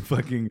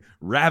fucking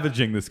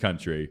ravaging this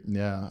country.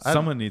 Yeah.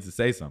 Someone needs to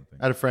say something.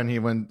 I had a friend, he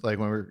went, like,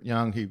 when we were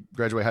young, he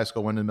graduated high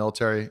school, went in the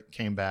military,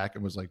 came back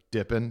and was like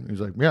dipping. He was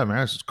like, yeah,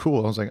 man, this is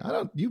cool. I was like,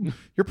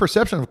 your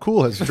perception of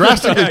cool has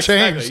drastically Yeah,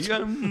 exactly. changed. You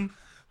gotta-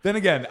 Then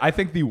again, I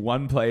think the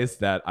one place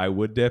that I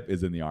would dip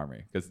is in the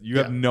army because you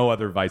have Yeah. no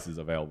other vices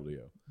available to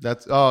you.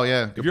 Oh,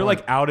 yeah. If you're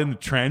like out in the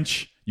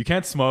trench, you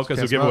can't smoke because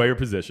Can't you'll give smoke. away your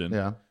position.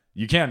 Yeah.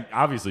 You can't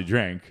obviously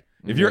drink.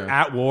 If you're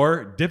Yeah. at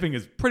war, dipping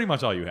is pretty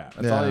much all you have.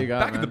 That's all you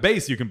got. Back at man. the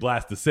base, you can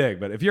blast a cig,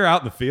 but if you're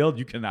out in the field,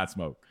 you cannot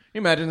smoke.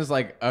 Can you imagine it's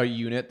like a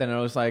unit, then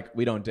it was like,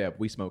 we don't dip,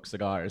 we smoke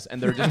cigars.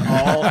 And they're just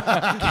all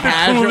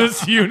casual.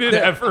 Coolest unit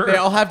ever. They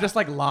all have just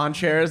like lawn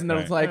chairs, and they're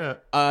just like,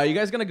 Yeah. you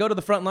guys gonna go to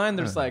the front line?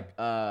 They're just like,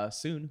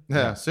 soon.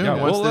 Yeah, soon, Yeah,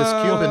 once well, this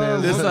Cuban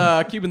is.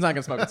 This Cuban's not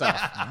gonna smoke himself.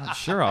 I'm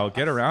sure I'll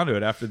get around to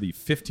it after the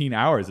 15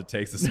 hours it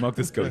takes to smoke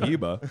this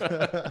Cohiba.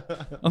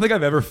 I don't think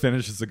I've ever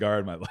finished a cigar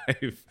in my life.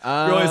 You're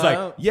always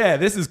like, yeah,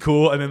 this is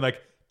cool. And then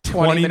like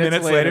 20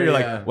 minutes later, you're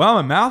yeah. like, well,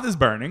 my mouth is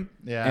burning.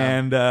 Yeah.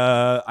 And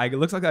it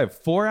looks like I have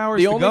 4 hours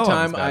The to only go.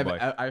 time on this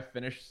bad boy. I've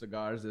finished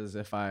cigars is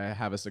if I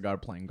have a cigar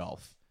playing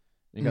golf,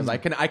 because I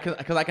can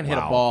hit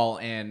a Wow. ball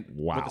and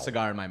Wow. with a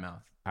cigar in my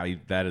mouth.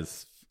 That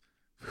is,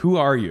 who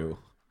are you?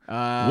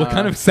 Uh, What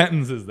kind of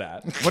sentence is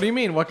that? What do you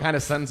mean? What kind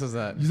of sentence is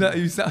that?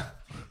 You sound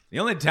The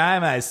only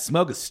time I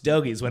smoke a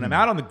stogie is when I'm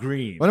out on the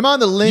green. When I'm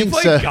on the links,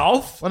 play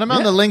golf? When I'm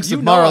on the links You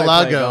of know I play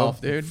Mar-a-Lago,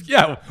 golf, dude.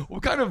 Yeah,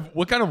 what kind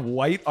of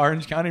white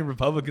Orange County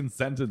Republican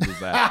sentence is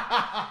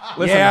that?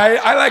 Listen,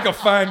 I like a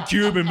fine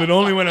Cuban, but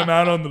only when I'm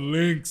out on the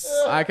links.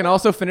 I can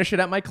also finish it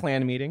at my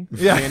clan meeting.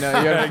 Yeah. You know,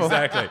 you have-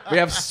 Exactly. We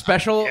have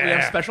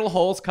special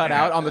holes cut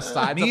out on the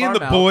sides Me of and our the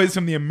mouth. boys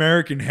from the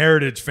American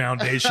Heritage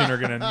Foundation are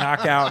gonna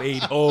knock out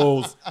 8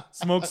 holes,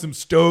 smoke some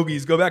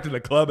stogies, go back to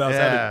the clubhouse,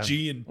 have Yeah. a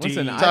G&T.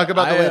 Listen, talk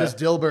about the I, latest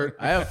Dilbert.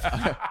 I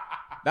have.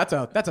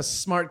 That's a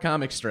smart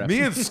comic strip. Me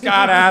and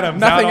Scott Adams.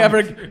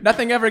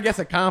 Nothing ever gets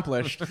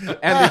accomplished,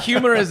 and the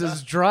humor is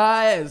as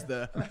dry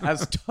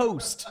as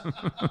toast.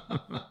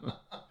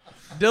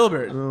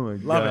 Dilbert. Oh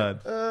my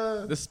Love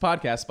god. This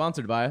podcast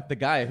sponsored by the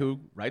guy who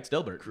writes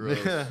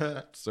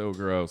Dilbert. So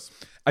gross.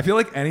 I feel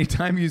like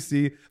anytime you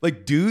see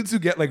like dudes who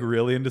get like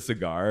really into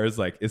cigars,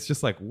 like it's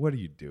just like, what are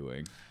you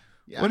doing?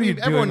 Yeah, What I are mean,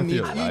 you everyone doing with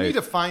needs. your You life? need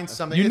to find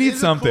something. You It need is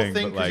something, a cool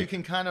thing but, because you like-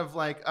 can kind of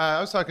like. I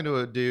was talking to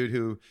a dude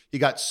who he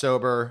got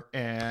sober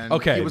and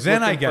Okay, he was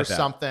then I looking get for that.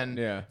 something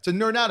Yeah. to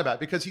nerd out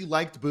about because he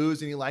liked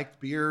booze and he liked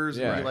beers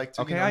Yeah. and he liked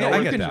to. Okay, you know, I know No, get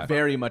you what- can that.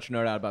 very much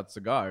nerd out about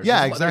cigars.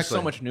 Yeah, There's so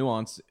exactly. much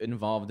nuance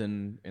involved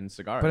in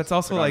cigars. But it's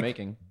also cigar like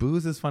making.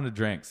 booze is fun to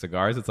drink.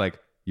 Cigars, it's like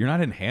you're not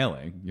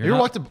inhaling. You ever not,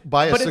 walked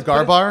by a But it's- cigar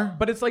but it's- bar?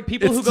 But it's like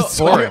people It's who go. just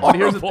But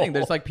here's the horrible. thing: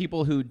 there's like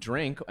people who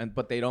drink,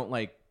 but they don't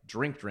like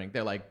drink.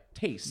 They like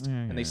taste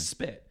and they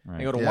spit.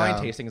 They go to Yeah.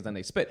 wine tastings and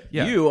they spit.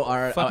 Yeah. You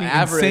are an Fucking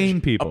average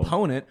insane people.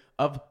 opponent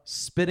of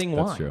spitting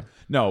That's wine. true.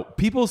 No,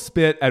 people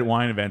spit at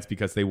wine events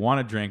because they want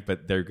to drink,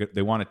 but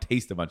they want to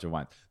taste a bunch of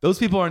wine. Those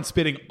people aren't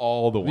spitting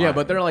all the wine. Yeah,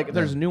 but they're like,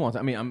 there's nuance.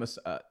 I mean,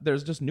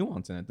 there's just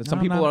nuance in it. That some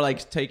No, people not- are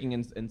like taking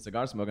in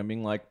cigar smoke and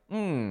being like,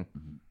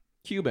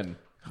 Cuban.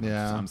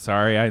 yeah. I'm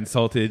sorry I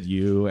insulted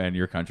you and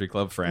your country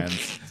club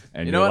friends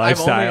and You your know what?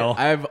 lifestyle.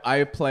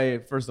 I play.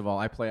 First of all,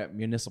 I play at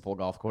municipal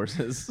golf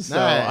courses. So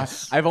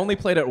Nice. I've only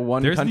played at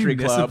one There's country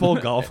municipal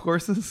club. golf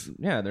courses.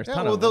 Yeah, there's Yeah,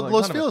 ton well, of the them.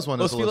 Los Ton of Feliz them.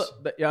 one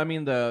is Yeah, I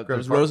mean there's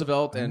Park.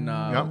 Roosevelt and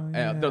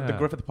Yep. the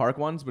Griffith Park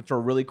ones, which are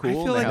really cool. I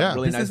feel They like have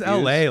really this nice is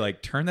views. LA.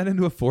 Like, turn that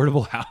into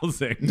affordable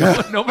housing.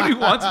 Nobody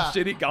wants a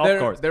shitty golf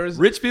course. there is-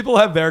 Rich people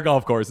have their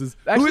golf courses.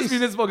 Who Actually, is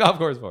municipal golf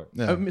course for?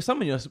 Yeah. Some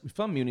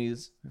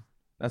munis.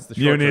 That's the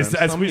short Munis,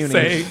 term. as Some we munis.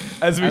 say,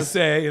 as we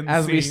say, in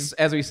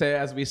the scene.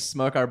 as we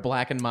smoke our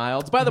black and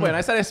milds. By the way, when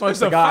I said I smoke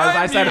It's a cigars, fine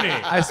I said muni.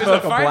 I It's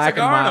smoke a fine black and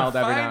cigar and a mild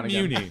every fine now and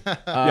again. muni.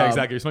 Yeah,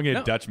 exactly. You're smoking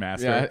a Dutch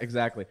master. Yeah,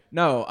 exactly.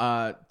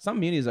 No, some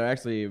munis are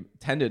actually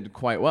tended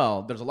quite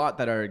well. There's a lot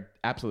that are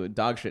absolute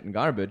dog shit and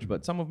garbage,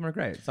 but some of them are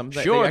great. Some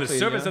they Sure, the actually,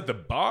 service at the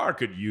bar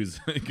could use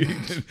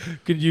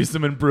could use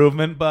some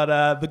improvement,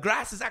 but the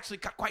grass is actually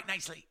cut quite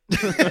nicely.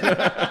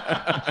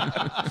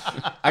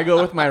 I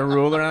go with my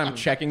ruler and I'm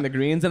checking the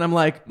greens, and I'm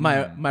like,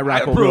 my I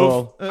rack will approve.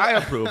 roll. I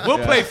approve. We'll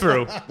play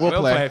through. We'll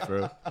play.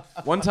 through.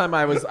 One time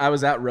I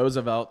was at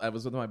Roosevelt. I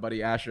was with my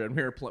buddy Asher, and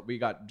we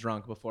got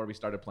drunk before we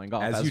started playing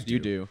golf, As as you you do.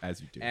 do.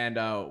 As you do. And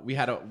we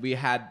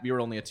were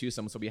only a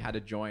twosome, so we had to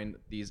join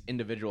these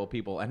individual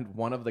people. And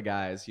one of the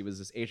guys, he was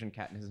this Asian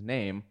cat, and his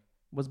name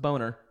was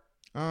Boner.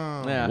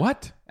 Oh. Yeah.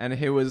 What? And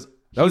he was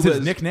That was his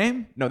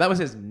nickname? No, that was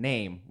his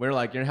name. We were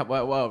like,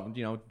 well,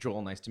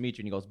 Joel, nice to meet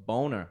you. And he goes,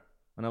 Boner.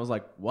 And I was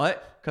like,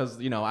 what? Because,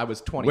 I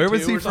was 22. Where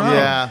was he or from? something.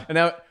 Yeah. And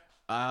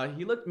now,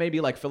 he looked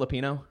maybe like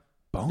Filipino.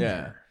 Boner.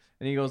 Yeah.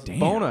 And he goes, Damn.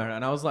 Boner.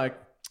 And I was like,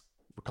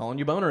 we're calling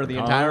you Boner the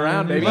entire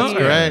round, baby. That's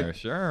great.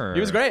 Sure. He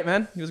was great,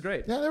 man. He was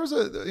great. Yeah, there was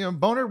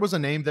Boner was a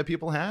name that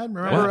people had.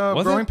 Remember Yeah.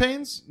 Was Growing it?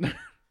 Pains?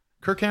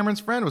 Kirk Cameron's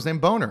friend was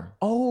named Boner.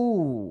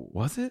 Oh.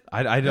 Was it?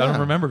 I Yeah. don't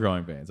remember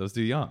Growing Pains. I was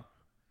too young.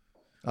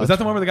 Was that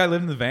the one where the guy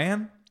lived in the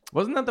van?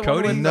 Wasn't that the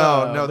Cody? one with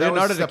No, that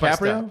Leonardo was Step by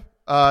DiCaprio? Step.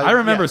 I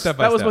remember yes. Step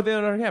by That was Step. with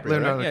Leonardo DiCaprio.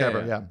 Leonardo right?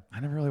 DiCaprio. Yeah, I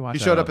never really watched he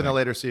that, showed I up in don't the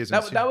think. later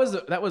seasons.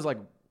 That was like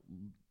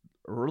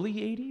early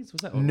 80s?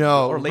 Was that?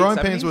 No, or late Growing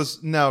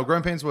 70s?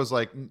 Pains was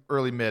like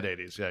early mid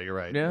 80s. Yeah, you're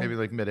right. Yeah? Maybe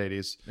like mid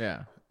 80s.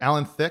 Yeah.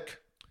 Alan Thicke,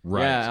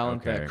 Right. Yeah, Alan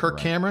okay, Thicke. Kirk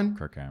right. Cameron.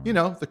 Kirk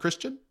Cameron. The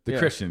Christian. The Yeah.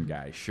 Christian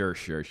guy. Sure.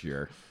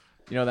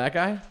 You know that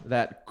guy?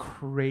 That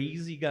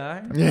crazy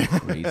guy?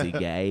 Crazy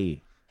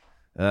guy.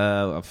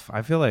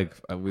 I feel like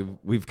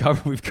we've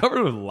covered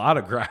a lot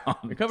of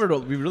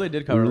ground. We really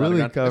did cover a lot of really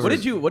ground. covered-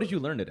 What did you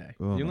learn today?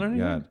 Oh did you my learn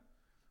anything? God.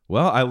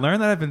 Well, I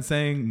learned that I've been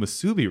saying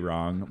Musubi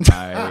wrong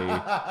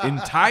my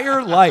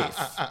entire life.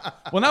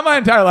 Well, not my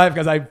entire life,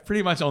 because I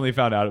pretty much only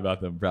found out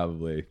about them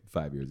probably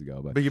 5 years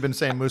ago. But you've been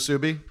saying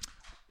Musubi.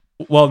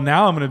 Well,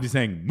 now I'm going to be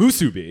saying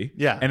Musubi.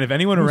 Yeah. And if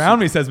anyone around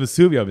me says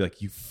Musubi, I'll be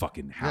like, you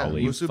fucking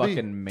howley. Yeah, You Musubi.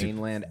 Fucking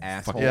mainland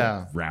asshole.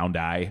 Yeah. round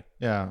eye.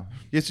 Yeah.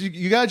 Yes,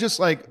 you gotta just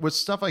like with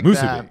stuff like Musubi.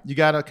 that, you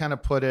gotta kind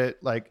of put it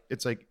like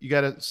it's like you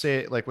gotta say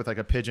it like with like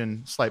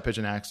a slight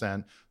pigeon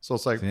accent. So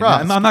it's like, bro,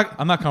 I'm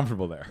not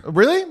comfortable there.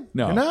 really?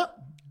 No. You're not?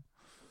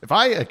 If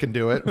I can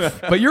do it,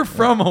 But you're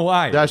from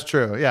Hawaii. that's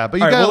true. Yeah, but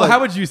you All right, gotta well, like,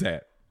 how would you say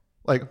it?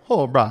 like,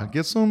 oh, bro,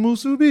 get some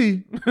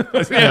musubi.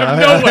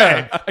 No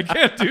way. I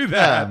can't do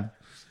that. Yeah.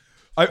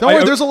 Don't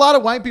worry, there's a lot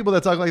of white people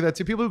that talk like that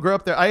too. People who grew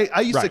up there. I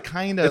used to Right.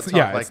 kind of talk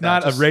yeah, like it's that.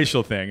 not Just- a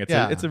racial thing. It's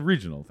Yeah. it's a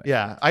regional thing.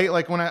 Yeah, I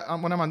like when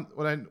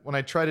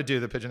I try to do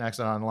the pigeon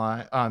accent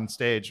on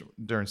stage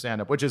during stand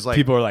up, which is like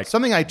People are like,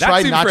 something I "That try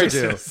seems not to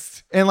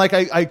racist." do, and like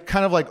I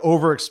kind of like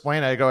over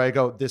explain. I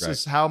go, this Right.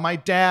 is how my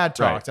dad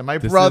talked Right. and my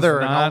This is brother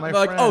and all not- my They're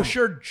like, friends. oh,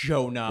 sure,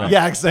 Jonah. Yeah,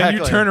 Then exactly.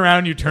 you turn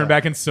around, you turn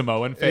back in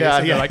Samoan face, Yeah,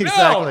 and they're yeah, like,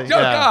 exactly. no,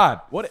 Yeah.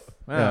 God. What?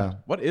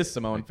 What is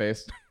Samoan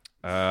face?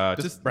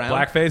 Just brown?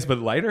 blackface, but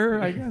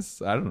lighter, I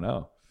guess. I don't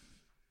know.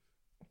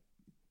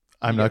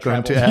 I'm You not get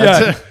going to tribal-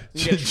 add. Yeah,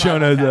 You get tribal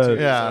Jonah. tattoos.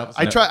 Yeah,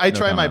 I No- try no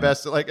my comment.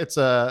 best. Like it's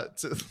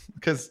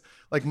because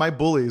like my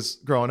bullies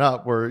growing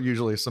up were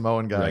usually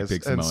Samoan guys, big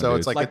and Samoan so dudes.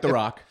 it's like Like The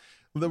Rock.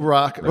 The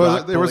Rock. The Well,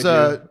 Rock there was bullied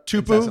a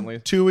you Tupu, incessantly.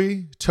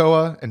 Tui,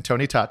 Toa, and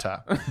Tony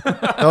Tata.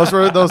 Those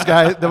were those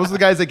guys. Those were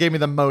the guys that gave me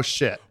the most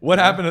shit. What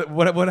happened? To,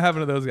 what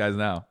happened to those guys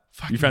now?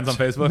 You friends on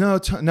Facebook? No,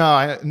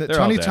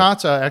 Tony dead.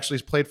 Tata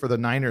actually played for the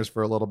Niners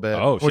for a little bit,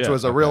 Oh, which shit.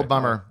 was a real Okay.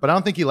 bummer. But I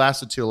don't think he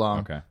lasted too long.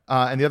 Okay.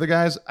 And the other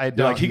guys, I You're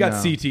don't. like, he got know.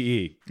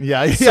 CTE.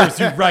 Yeah, yeah, Serves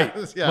you right,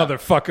 yeah.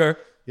 motherfucker.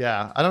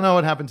 Yeah, I don't know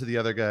what happened to the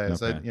other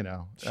guys. Okay.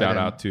 Shout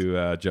out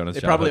to Jonas.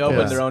 They probably Childhood opened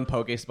Boys. their own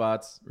poke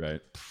spots. Right.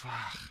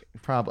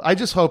 Probably. I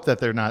just hope that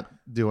they're not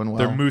doing well.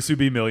 They're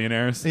Musubi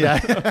millionaires.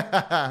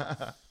 Yeah.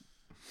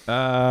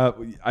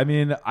 I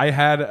mean, I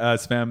had a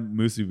spam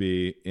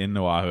musubi in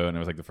Oahu, and it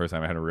was like the first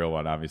time I had a real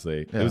one.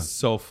 Obviously, Yeah. it was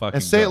so fucking.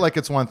 And say it good. like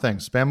it's one thing.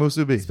 Spam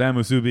musubi. spam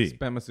musubi.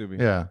 Bamasubi.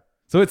 Yeah.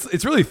 So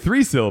it's really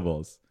 3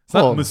 syllables. It's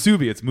not Oh.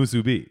 musubi. It's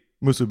musubi.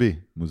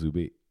 Musubi.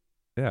 Musubi.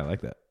 Yeah, I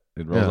like that.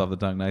 It rolls Yeah. off the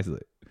tongue nicely.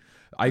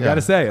 I Yeah.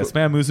 gotta say, a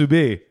spam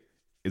musubi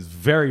is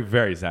very,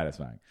 very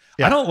satisfying.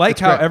 Yeah, I don't like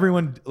it's how great.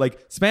 everyone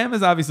like spam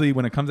is obviously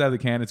when it comes out of the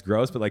can, it's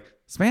gross, but like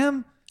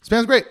spam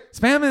Spam's great.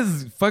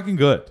 is fucking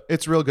good.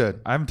 It's real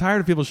good. I'm tired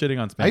of people shitting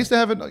on spam. I used to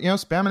have it,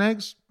 spam and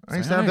eggs. I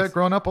used to have Nice. that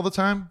growing up all the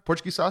time.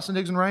 Portuguese sausage and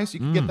eggs and rice. You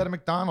can get that at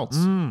McDonald's.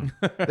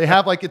 They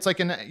have it's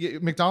like in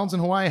McDonald's in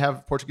Hawaii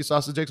have Portuguese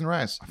sausage, eggs and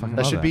rice. That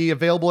love should that. be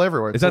available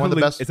everywhere. It's is that one of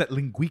the best. Is that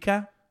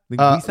linguica?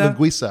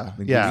 Linguiça.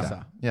 Yeah.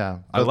 Linguiça. Yeah.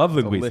 I love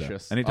linguiça.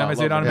 Delicious. Anytime Oh, I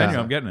see it on a love menu,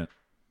 linguiça. I'm getting it.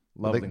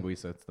 Love Like-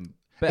 linguiça. It's the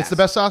best. It's the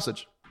best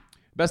sausage.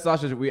 Best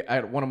sausage. We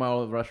at one of my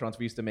old restaurants,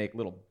 we used to make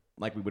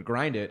we would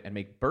grind it and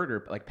make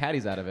burger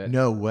patties out of it.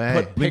 No way.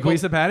 Put pickled-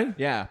 Linguiça patty?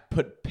 Yeah,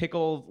 put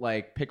pickled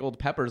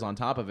peppers on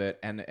top of it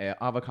and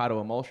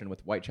avocado emulsion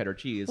with white cheddar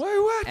cheese. Wait,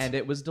 what? And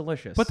it was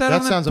delicious. Put that,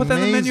 That on sounds put that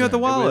on the menu at the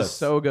amazing. It It Wallace. was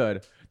so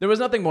good. There was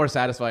nothing more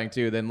satisfying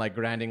too than like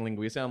grinding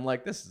linguiça. I'm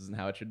like, this isn't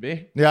how it should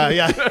be. Yeah,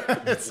 yeah.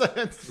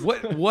 it's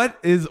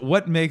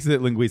What makes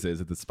it linguiça?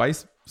 Is it the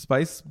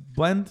spice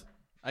blend?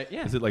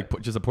 Yeah. Is it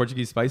like just a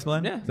Portuguese spice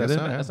blend? Yeah, Is that Yes, it?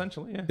 so, yeah.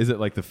 essentially. Yeah. Is it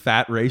like the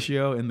fat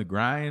ratio in the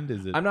grind?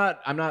 Is it? I'm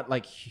not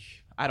like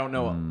I don't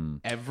know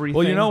everything.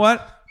 Well, you know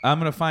what? I'm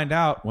gonna find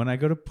out when I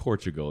go to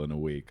Portugal in a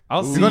week.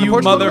 I'll see going to you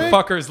Portugal in a week?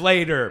 motherfuckers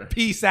later.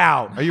 Peace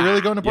out. Are you really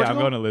going to Yeah, I'm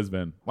Portugal? going to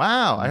Lisbon.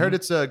 Wow, I heard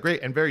it's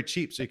great and very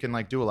cheap, so you can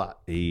do a lot.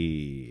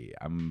 Hey,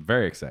 I'm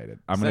very excited.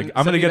 I'm Send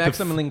gonna me get back the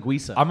some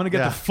linguiça. I'm gonna get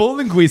Yeah. the full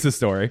linguiça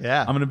story.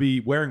 Yeah. I'm gonna be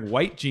wearing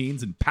white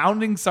jeans and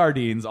pounding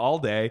sardines all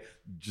day,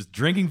 just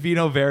drinking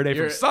Vino Verde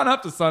Your- from sun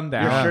up to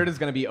sundown. Your shirt is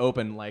gonna be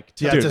open like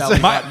to Yeah, the just-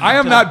 belly My, button, I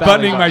am to not the belly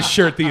buttoning my button.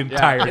 shirt the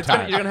entire it's time.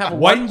 gonna- you're gonna have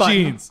white one button.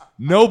 jeans,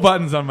 no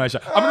buttons on my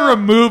shirt. I'm gonna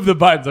remove the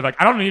buttons. I'm like,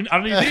 I don't need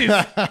these.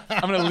 I'm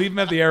gonna leave them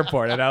at the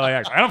airport at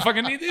LAX. I don't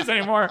fucking need these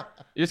anymore.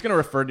 You're just gonna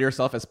refer to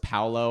yourself as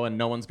Paolo, and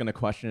no one's gonna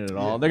question it at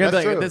all. They're gonna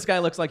that's be like, true. "This guy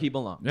looks like he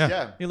belongs."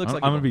 Yeah. He looks I'm,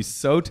 like I'm gonna be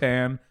so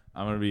tan.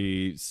 I'm gonna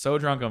be so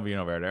drunk on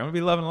Vino Verde. I'm gonna be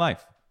loving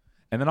life.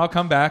 And then I'll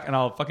come back and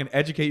I'll fucking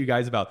educate you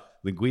guys about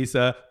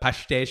linguiça,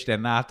 pastéis de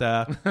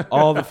nata,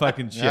 all the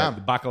fucking shit. Yeah.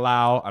 The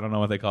bacalhau. I don't know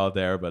what they call it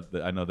there, but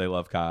I know they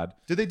love cod.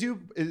 Do they do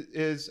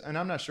and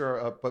I'm not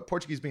sure, but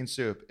Portuguese bean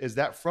soup, is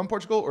that from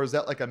Portugal or is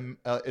that like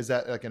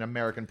an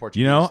American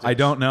Portuguese? You know, dish? I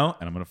don't know,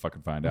 and I'm gonna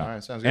fucking find out. All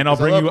right, sounds good, and I'll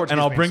 'cause I bring love you Portuguese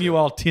and I'll bean bring you soup.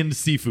 all tinned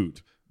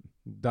seafood.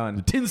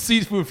 done. Tinned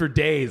seafood for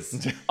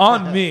days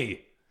on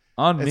me.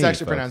 On me. It's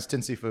actually folks. pronounced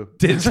tinsifu.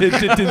 Tinned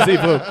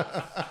seafood.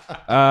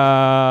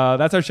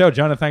 That's our show.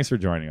 Jonah, thanks for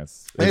joining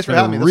us. Thanks It's for been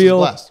a having me. This was real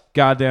blessed.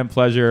 goddamn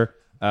pleasure.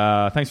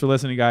 Thanks for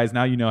listening, guys.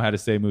 Now you know how to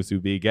say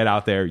musubi. Get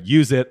out there,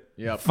 use it,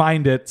 Yep.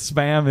 find it.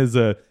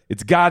 Spam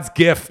it's God's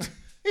gift.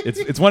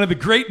 It's one of the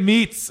great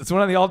meats. It's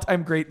one of the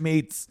all-time great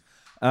meats.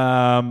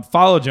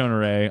 Follow Jonah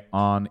Ray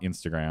on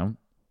Instagram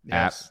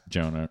Yes. at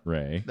Jonah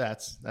Ray.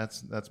 That's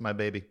my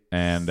baby.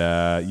 And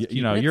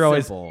you know, it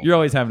you're simple.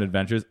 always having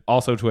adventures.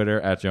 Also Twitter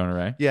at Jonah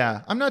Ray.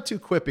 Yeah, I'm not too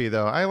quippy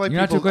though. I like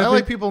You're not people. too I quippy?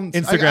 like people.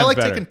 Instagram's I like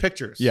better. taking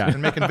pictures. Yeah.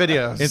 and making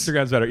videos.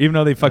 Instagram's better, even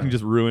though they fucking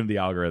just ruined the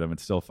algorithm.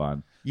 It's still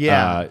fun.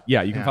 Yeah.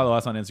 Yeah. You can Yeah. follow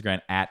us on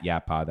Instagram at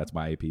YapPod. That's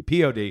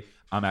YAPPOD.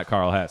 I'm at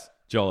Carl Hess.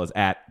 Joel is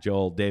at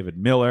Joel David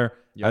Miller.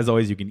 As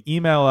always, you can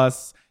email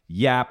us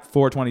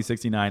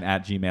yap42069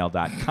 at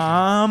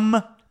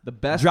gmail.com. The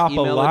best Drop a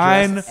email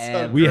line. address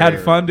ever. We had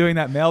fun doing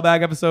that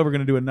mailbag episode. We're going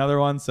to do another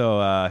one.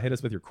 So hit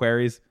us with your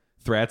queries,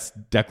 threats,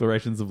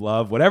 declarations of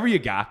love, whatever you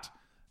got.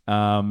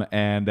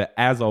 And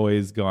as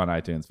always, go on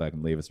iTunes,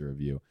 fucking leave us a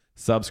review.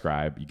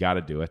 Subscribe. You got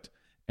to do it.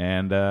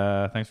 And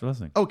thanks for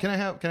listening. Oh, can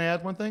I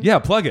add one thing? Yeah,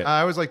 plug it.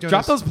 I always like doing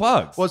Drop this. those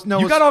plugs. Well, no,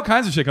 you it's- got all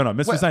kinds of shit going on.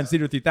 Mystery Well, Science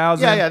Theater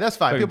 3000. Yeah, that's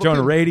fine. Fucking People-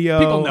 Jonah Radio.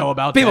 People know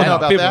about People that. know.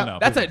 about People that.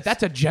 know.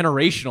 That's a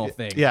generational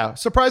thing. Yeah,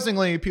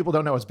 surprisingly, people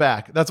don't know it's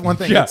back. That's one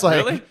thing. Yeah, It's like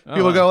really?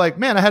 people Oh. go like,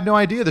 "Man, I had no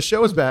idea the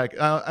show was back."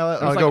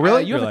 I'll go,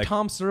 "Really?" You have You're a like-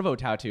 Tom Servo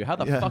tattoo. How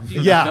the fuck do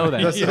you yeah, not know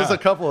that? There's a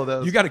couple of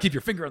those. You got to keep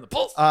your finger on the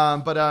pulse.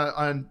 But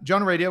on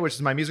Jonah Radio, which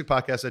is my music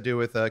podcast I do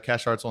with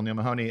Cash Hartzell, Neil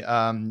Mahoney,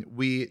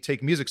 we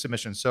take music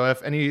submissions. So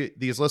if any of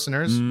these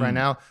listeners right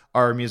now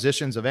are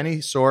musicians of any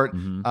sort,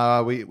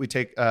 we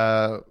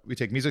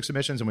take music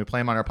submissions and we play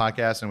them on our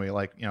podcast and we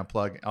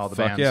plug all the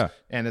Fuck bands. yeah.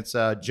 And it's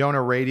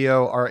Jonah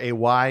Radio,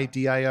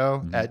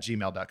 RAYDIO at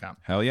gmail.com.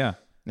 Hell yeah.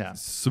 Yeah.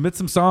 Submit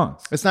some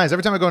songs. It's nice.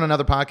 Every time I go on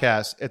another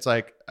podcast, it's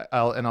like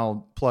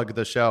I'll plug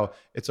the show.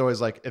 It's always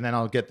like, and then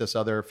I'll get this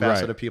other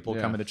facet Right. of people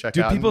Yeah. coming to check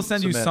Do out. people and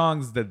send you submit.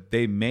 songs that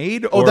they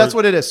made? Oh, or- that's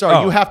what it is. Sorry,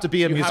 Oh. you have to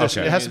be a You have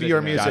musician. to. It has to be your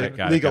Got music it,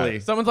 got it, legally. got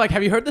it. Someone's like,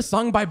 "Have you heard the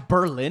song by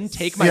Berlin?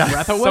 Take my Yeah.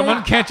 breath away."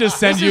 Someone can't just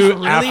send This you is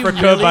really,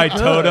 Africa really by good.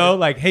 Toto.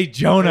 Like, hey,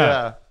 Jonah,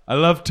 Yeah. I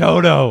love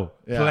Toto.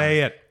 Yeah.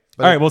 Play it.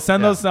 But All right, we'll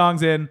send yeah. those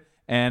songs in.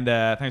 And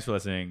thanks for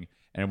listening.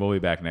 And we'll be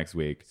back next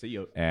week. See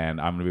you.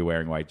 And I'm going to be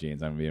wearing white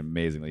jeans. I'm going to be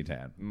amazingly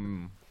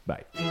tan.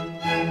 Bye.